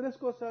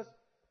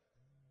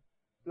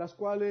las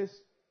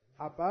cuales,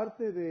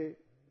 aparte de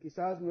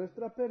quizás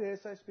nuestra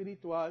pereza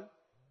espiritual,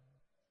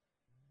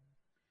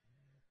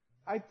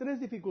 hay tres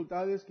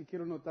dificultades que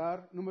quiero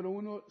notar. Número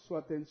uno, su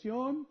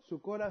atención,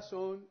 su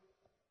corazón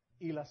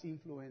y las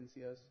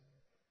influencias.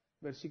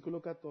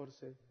 Versículo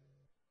 14.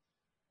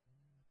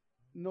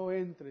 No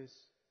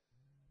entres.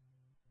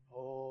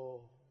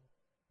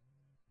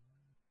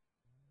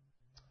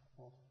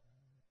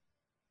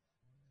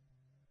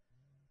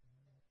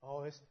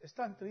 Es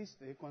tan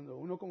triste cuando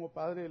uno como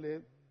padre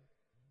lee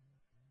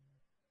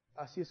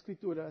así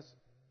escrituras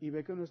y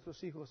ve que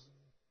nuestros hijos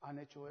han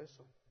hecho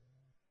eso.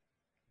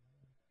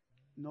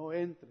 No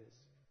entres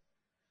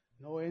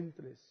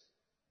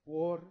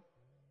por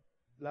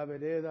la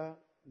vereda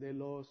de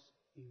los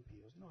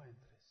impíos. No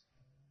entres.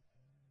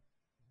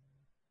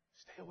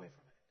 Stay away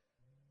from it.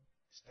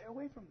 Stay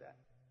away from that.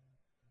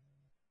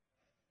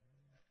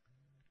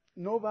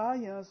 No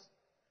vayas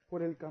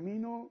por el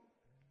camino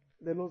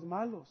de los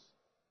malos.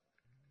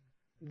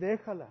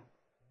 Déjala.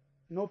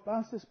 No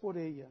pases por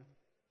ella.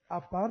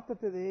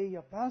 Apártate de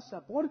ella.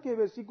 Pasa. Porque,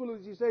 versículo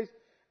 16,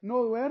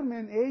 no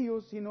duermen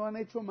ellos si no han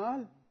hecho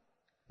mal.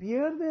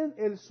 Pierden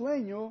el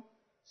sueño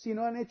si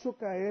no han hecho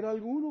caer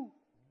alguno.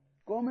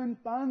 Comen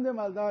pan de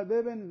maldad,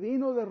 beben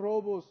vino de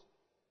robos.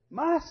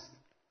 Mas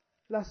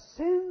la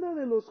senda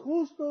de los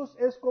justos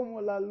es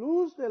como la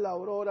luz de la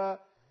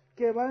aurora,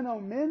 que va en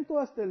aumento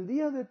hasta el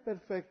día del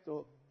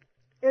perfecto.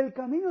 El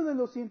camino de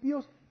los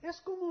impíos es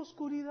como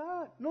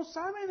oscuridad. No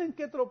saben en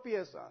qué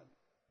tropiezan.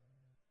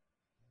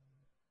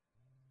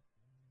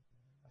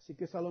 Así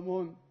que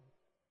Salomón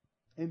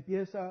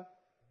empieza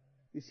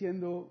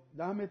diciendo,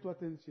 dame tu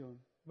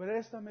atención,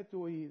 préstame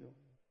tu oído.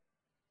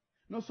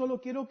 No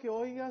solo quiero que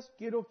oigas,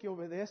 quiero que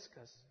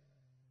obedezcas.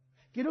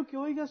 Quiero que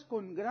oigas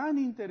con gran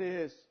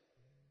interés.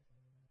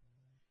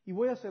 Y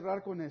voy a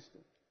cerrar con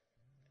esto.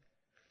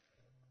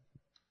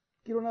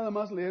 Quiero nada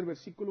más leer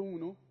versículo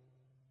 1.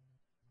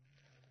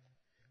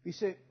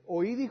 Dice,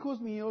 oíd,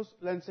 hijos míos,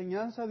 la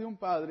enseñanza de un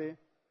padre,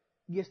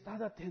 y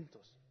estad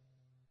atentos,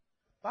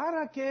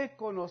 para que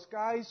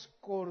conozcáis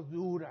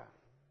cordura.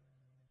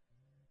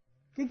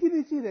 ¿Qué quiere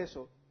decir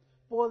eso?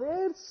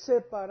 Poder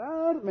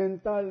separar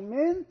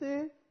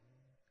mentalmente,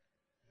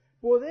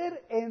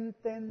 poder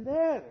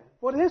entender.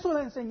 Por eso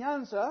la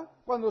enseñanza,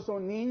 cuando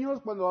son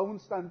niños, cuando aún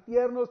están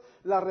tiernos,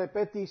 la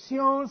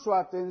repetición, su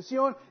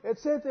atención,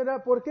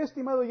 etcétera. ¿Por qué,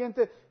 estimado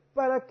oyente?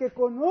 Para que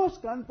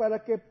conozcan,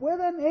 para que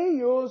puedan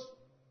ellos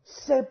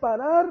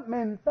separar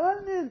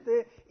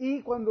mentalmente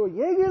y cuando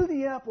llegue el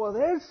día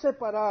poder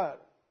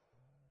separar.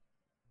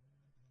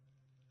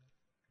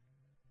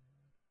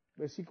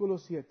 Versículo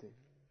 7.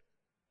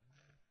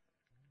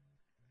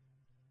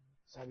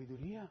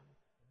 Sabiduría.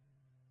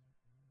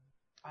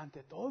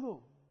 Ante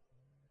todo,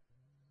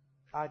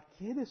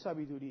 adquiere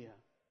sabiduría.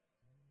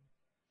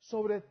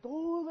 Sobre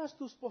todas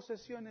tus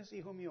posesiones,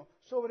 hijo mío.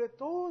 Sobre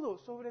todo.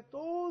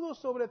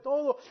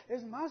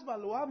 Es más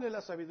valuable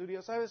la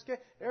sabiduría. ¿Sabes qué?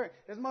 Eric,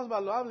 es más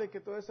valuable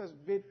que todas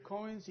esas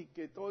bitcoins y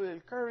que todo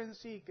el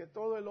currency y que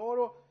todo el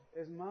oro.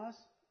 Es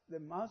de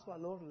más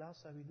valor la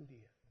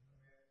sabiduría.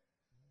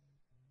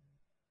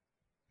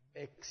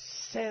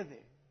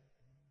 Excede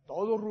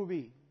todo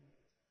rubí,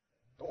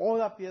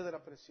 toda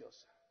piedra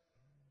preciosa.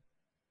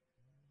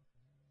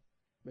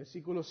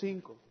 Versículo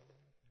 5.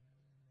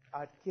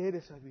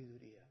 Adquiere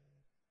sabiduría.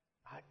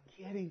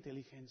 Adquiere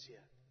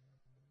inteligencia.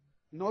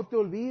 No te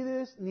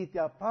olvides ni te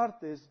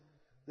apartes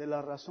de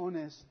las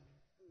razones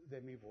de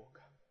mi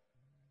boca.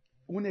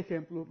 Un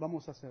ejemplo,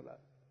 vamos a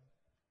cerrar.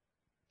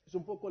 Es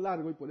un poco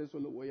largo y por eso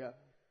lo voy a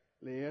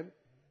leer.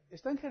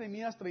 Está en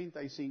Jeremías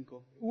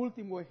 35.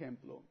 Último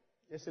ejemplo.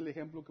 Es el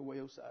ejemplo que voy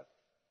a usar.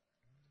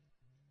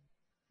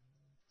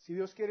 Si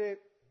Dios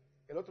quiere,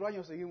 el otro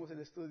año seguimos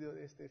el estudio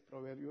de este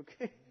proverbio.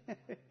 ¿Okay?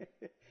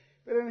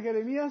 Pero en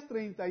Jeremías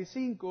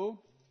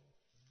 35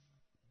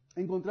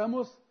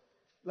 encontramos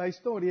la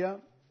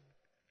historia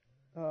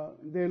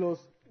de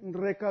los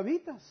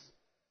recabitas.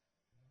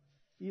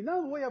 Y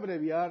nada, voy a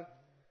abreviar.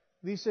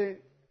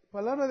 Dice,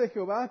 palabra de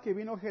Jehová que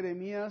vino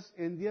Jeremías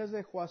en días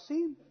de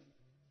Joacim.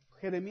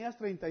 Jeremías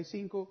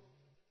 35.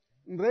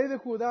 Rey de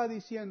Judá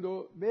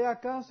diciendo, ve a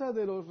casa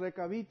de los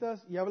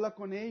recabitas y habla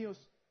con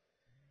ellos,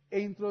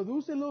 e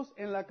introdúcelos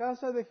en la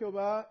casa de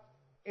Jehová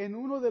en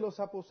uno de los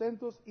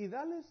aposentos y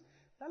dales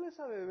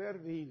a beber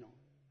vino.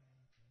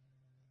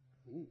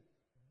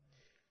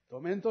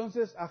 Tomé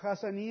entonces a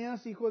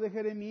Hazanías, hijo de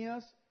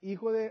Jeremías,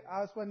 hijo de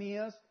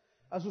Asfanías,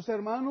 a sus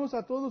hermanos,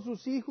 a todos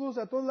sus hijos,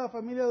 a toda la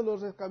familia de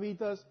los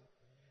recabitas.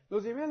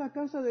 Los llevé a la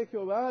casa de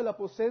Jehová, al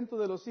aposento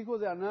de los hijos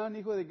de Anán,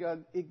 hijo de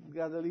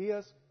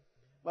Gadalías,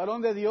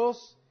 varón de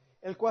Dios,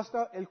 el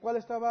cual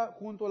estaba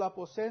junto al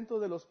aposento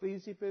de los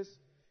príncipes,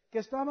 que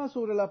estaba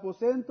sobre el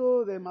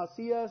aposento de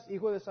Masías,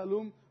 hijo de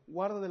Salum,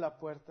 guarda de la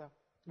puerta.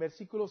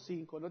 Versículo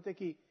 5, note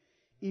aquí.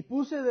 Y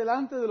puse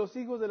delante de los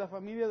hijos de la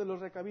familia de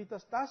los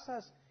recabitas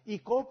tazas y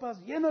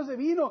copas llenas de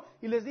vino,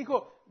 y les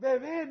dijo,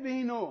 bebed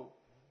vino.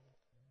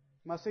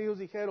 Mas ellos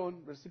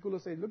dijeron, versículo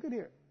 6, look at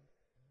here,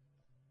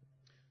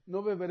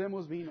 no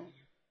beberemos vino.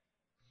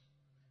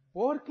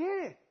 ¿Por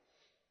qué?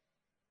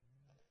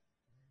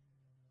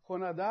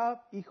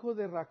 Jonadab, hijo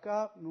de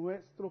Racab,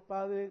 nuestro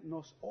padre,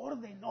 nos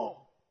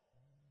ordenó.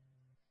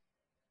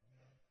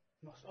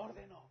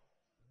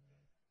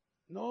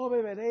 No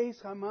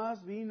beberéis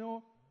jamás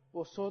vino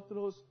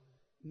vosotros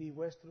ni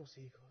vuestros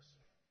hijos.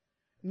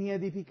 Ni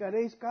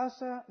edificaréis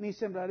casa, ni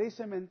sembraréis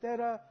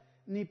sementera,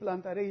 ni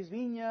plantaréis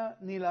viña,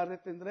 ni la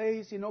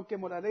retendréis, sino que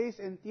moraréis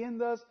en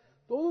tiendas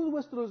todos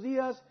vuestros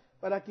días,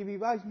 para que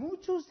viváis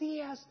muchos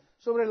días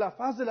sobre la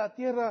faz de la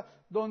tierra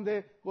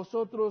donde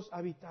vosotros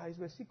habitáis.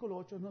 Versículo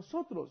 8.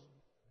 Nosotros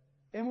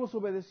hemos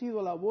obedecido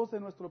a la voz de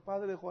nuestro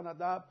padre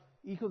Jonadab,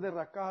 hijo de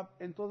Racab,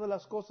 en todas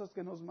las cosas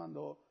que nos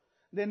mandó,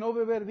 de no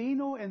beber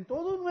vino en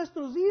todos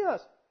nuestros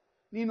días,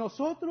 ni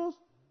nosotros,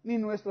 ni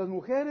nuestras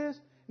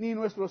mujeres, ni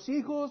nuestros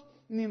hijos,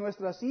 ni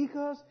nuestras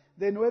hijas,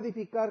 de no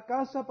edificar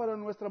casa para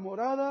nuestra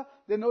morada,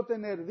 de no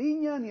tener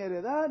viña, ni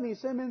heredad, ni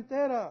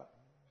sementera.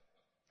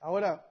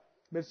 Ahora,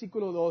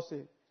 versículo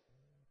 12.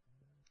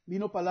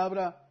 Vino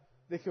palabra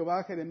de Jehová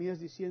a Jeremías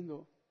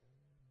diciendo,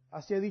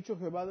 así ha dicho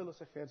Jehová de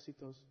los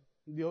ejércitos,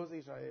 Dios de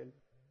Israel.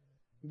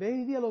 Ve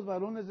y di a los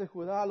varones de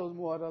Judá, a los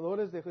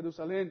moradores de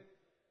Jerusalén,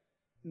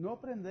 ¿no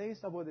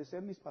aprendéis a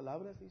obedecer mis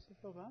palabras? Dice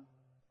Jehová.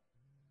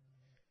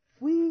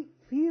 Fui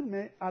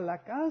firme a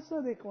la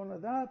casa de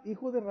Jonadab,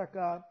 hijo de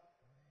Racab,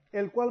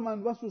 el cual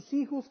mandó a sus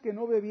hijos que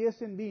no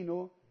bebiesen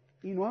vino,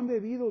 y no han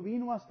bebido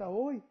vino hasta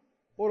hoy,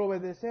 por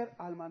obedecer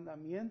al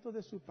mandamiento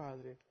de su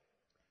padre.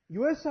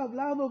 Yo he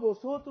hablado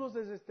vosotros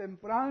desde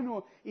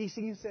temprano y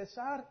sin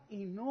cesar,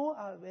 y no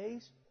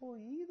habéis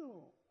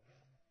oído.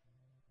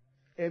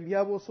 Envié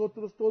a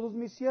vosotros todos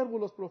mis siervos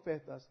los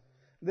profetas,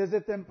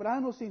 desde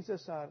temprano sin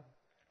cesar,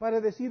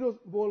 para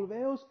deciros,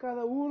 volveos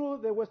cada uno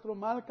de vuestro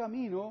mal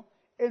camino,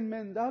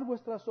 enmendar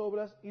vuestras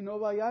obras, y no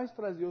vayáis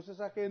tras dioses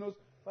ajenos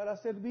para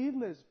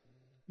servirles.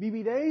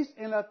 Viviréis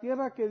en la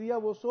tierra que di a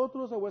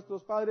vosotros, a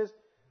vuestros padres,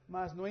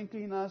 mas no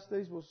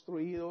inclinasteis vuestro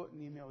oído,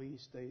 ni me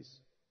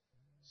oísteis.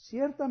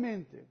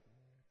 Ciertamente,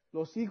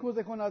 los hijos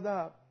de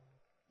Jonadab,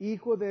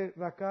 hijo de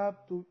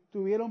Racab,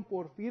 tuvieron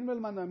por firme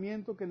el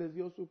mandamiento que les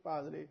dio su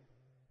padre.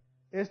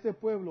 Este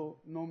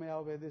pueblo no me ha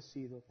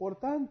obedecido. Por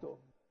tanto,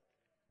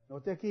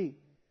 note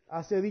aquí,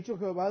 así ha dicho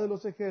Jehová de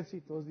los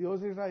ejércitos,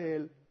 Dios de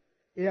Israel,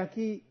 he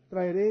aquí,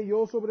 traeré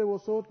yo sobre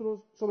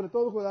vosotros, sobre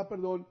todo Judá,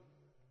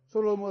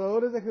 sobre los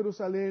moradores de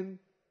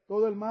Jerusalén,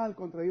 todo el mal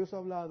contra ellos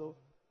hablado,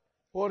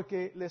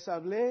 porque les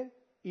hablé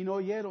y no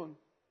oyeron,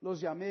 los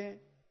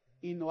llamé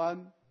y no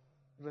han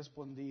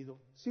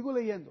respondido. Sigo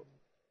leyendo.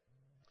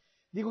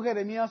 Dijo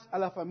Jeremías a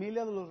la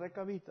familia de los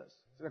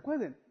recabitas.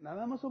 Recuerden,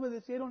 nada más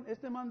obedecieron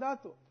este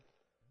mandato.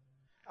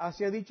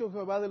 Así ha dicho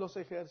Jehová de los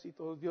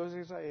ejércitos, Dios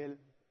de Israel,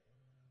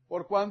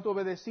 por cuanto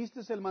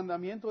obedecisteis el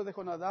mandamiento de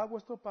Jonadab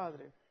vuestro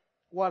padre,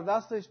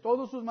 guardasteis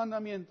todos sus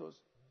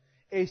mandamientos,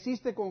 e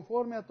hiciste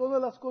conforme a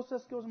todas las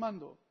cosas que os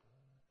mando.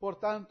 Por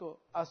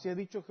tanto, así ha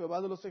dicho Jehová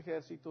de los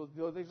ejércitos,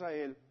 Dios de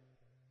Israel,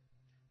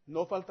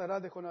 no faltará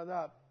de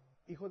Jonadab,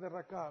 hijo de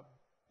Racab,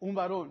 un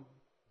varón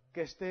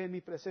que esté en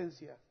mi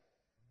presencia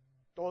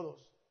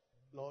todos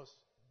los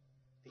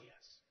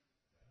días.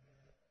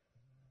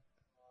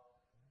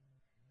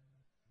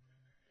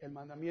 El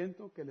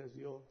mandamiento que les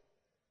dio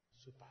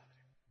su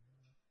padre.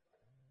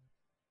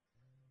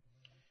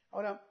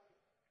 Ahora,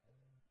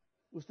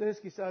 ustedes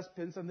quizás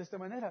piensan de esta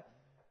manera.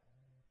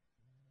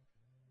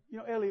 You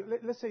know, Ellie,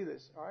 let's say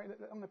this, all right?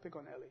 I'm going to pick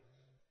on Ellie.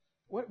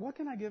 What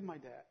can I give my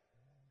dad?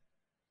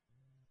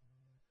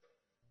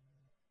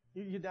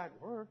 Your dad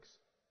works.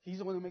 He's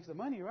the one who makes the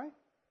money, right?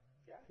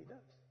 Yeah, he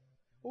does.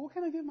 Well, what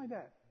can I give my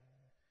dad?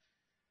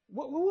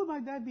 What would my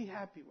dad be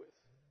happy with?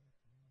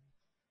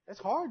 It's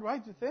hard,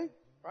 right, to think,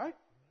 right?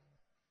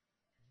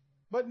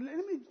 But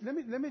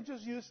let me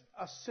just use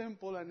a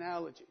simple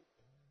analogy.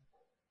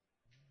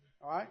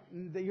 All right?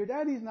 Your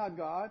daddy is not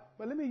God,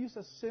 but let me use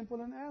a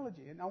simple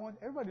analogy. And I want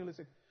everybody to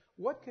listen.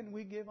 What can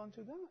we give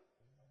unto God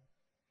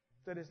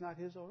that is not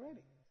His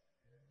already?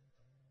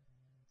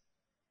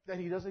 That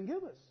He doesn't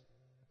give us?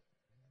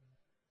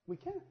 We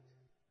can't.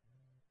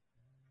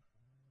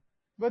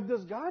 But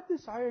does God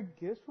desire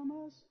gifts from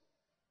us?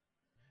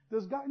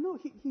 Does God? No,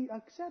 He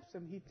accepts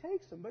them. He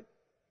takes them. But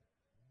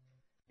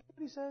what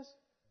He says?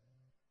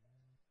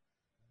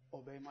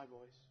 Obey my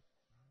voice.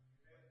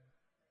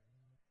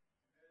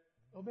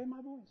 Obey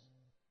my voice.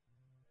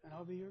 And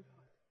I'll be your God.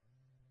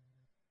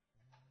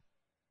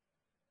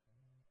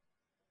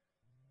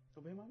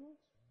 Obey my voice.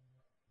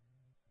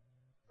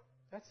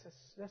 That's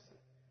it.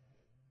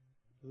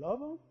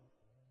 Love Him.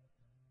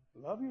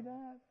 Love your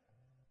dad.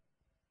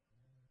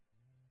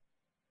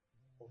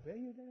 Obey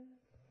your dad.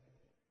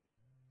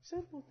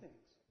 Simple things.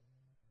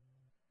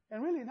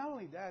 And really, not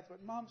only dads,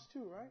 but moms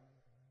too, right?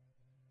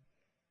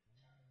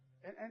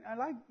 And I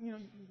like,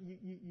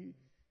 you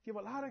give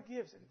a lot of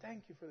gifts, and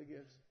thank you for the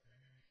gifts.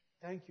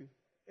 Thank you.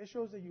 It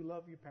shows that you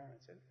love your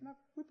parents, and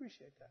we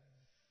appreciate that.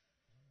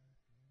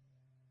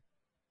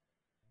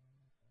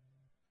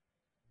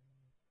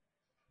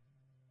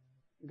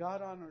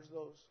 God honors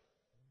those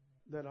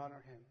that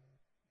honor Him.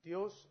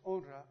 Dios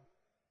honra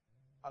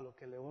a los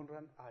que le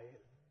honran a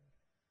Él.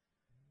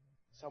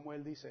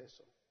 Samuel dice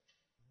eso.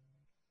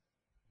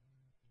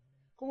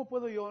 ¿Cómo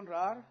puedo yo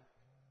honrar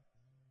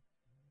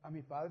a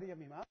mi padre y a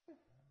mi madre?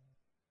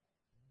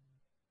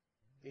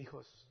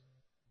 Hijos,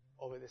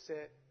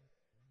 obedeced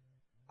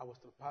a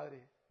vuestro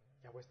padre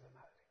y a vuestra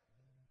madre.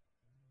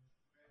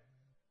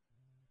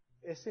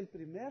 Es el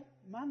primer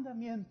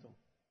mandamiento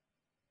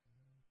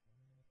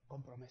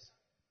con promesa.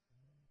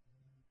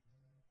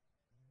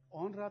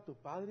 Honra a tu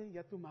padre y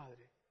a tu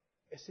madre.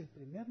 Es el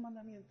primer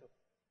mandamiento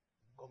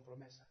con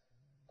promesa.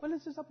 ¿Cuál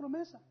es esa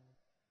promesa?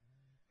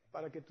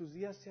 Para que tus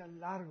días sean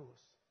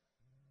largos.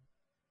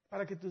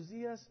 Para que tus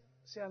días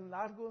sean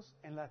largos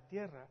en la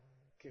tierra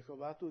que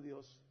Jehová tu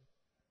Dios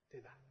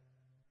te da.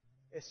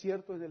 Es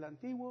cierto en el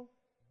Antiguo,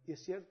 y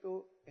es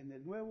cierto en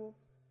el Nuevo,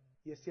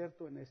 y es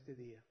cierto en este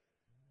día.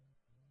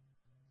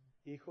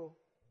 Hijo,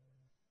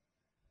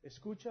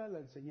 escucha la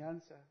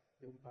enseñanza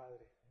de un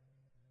padre.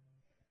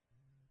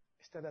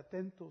 Estar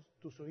atentos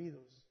tus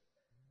oídos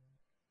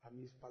a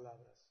mis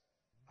palabras,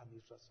 a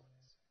mis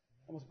razones.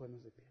 Vamos a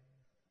ponernos de pie.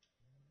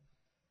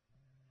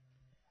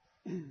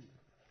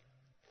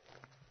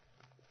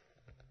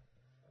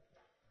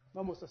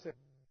 Vamos a hacer.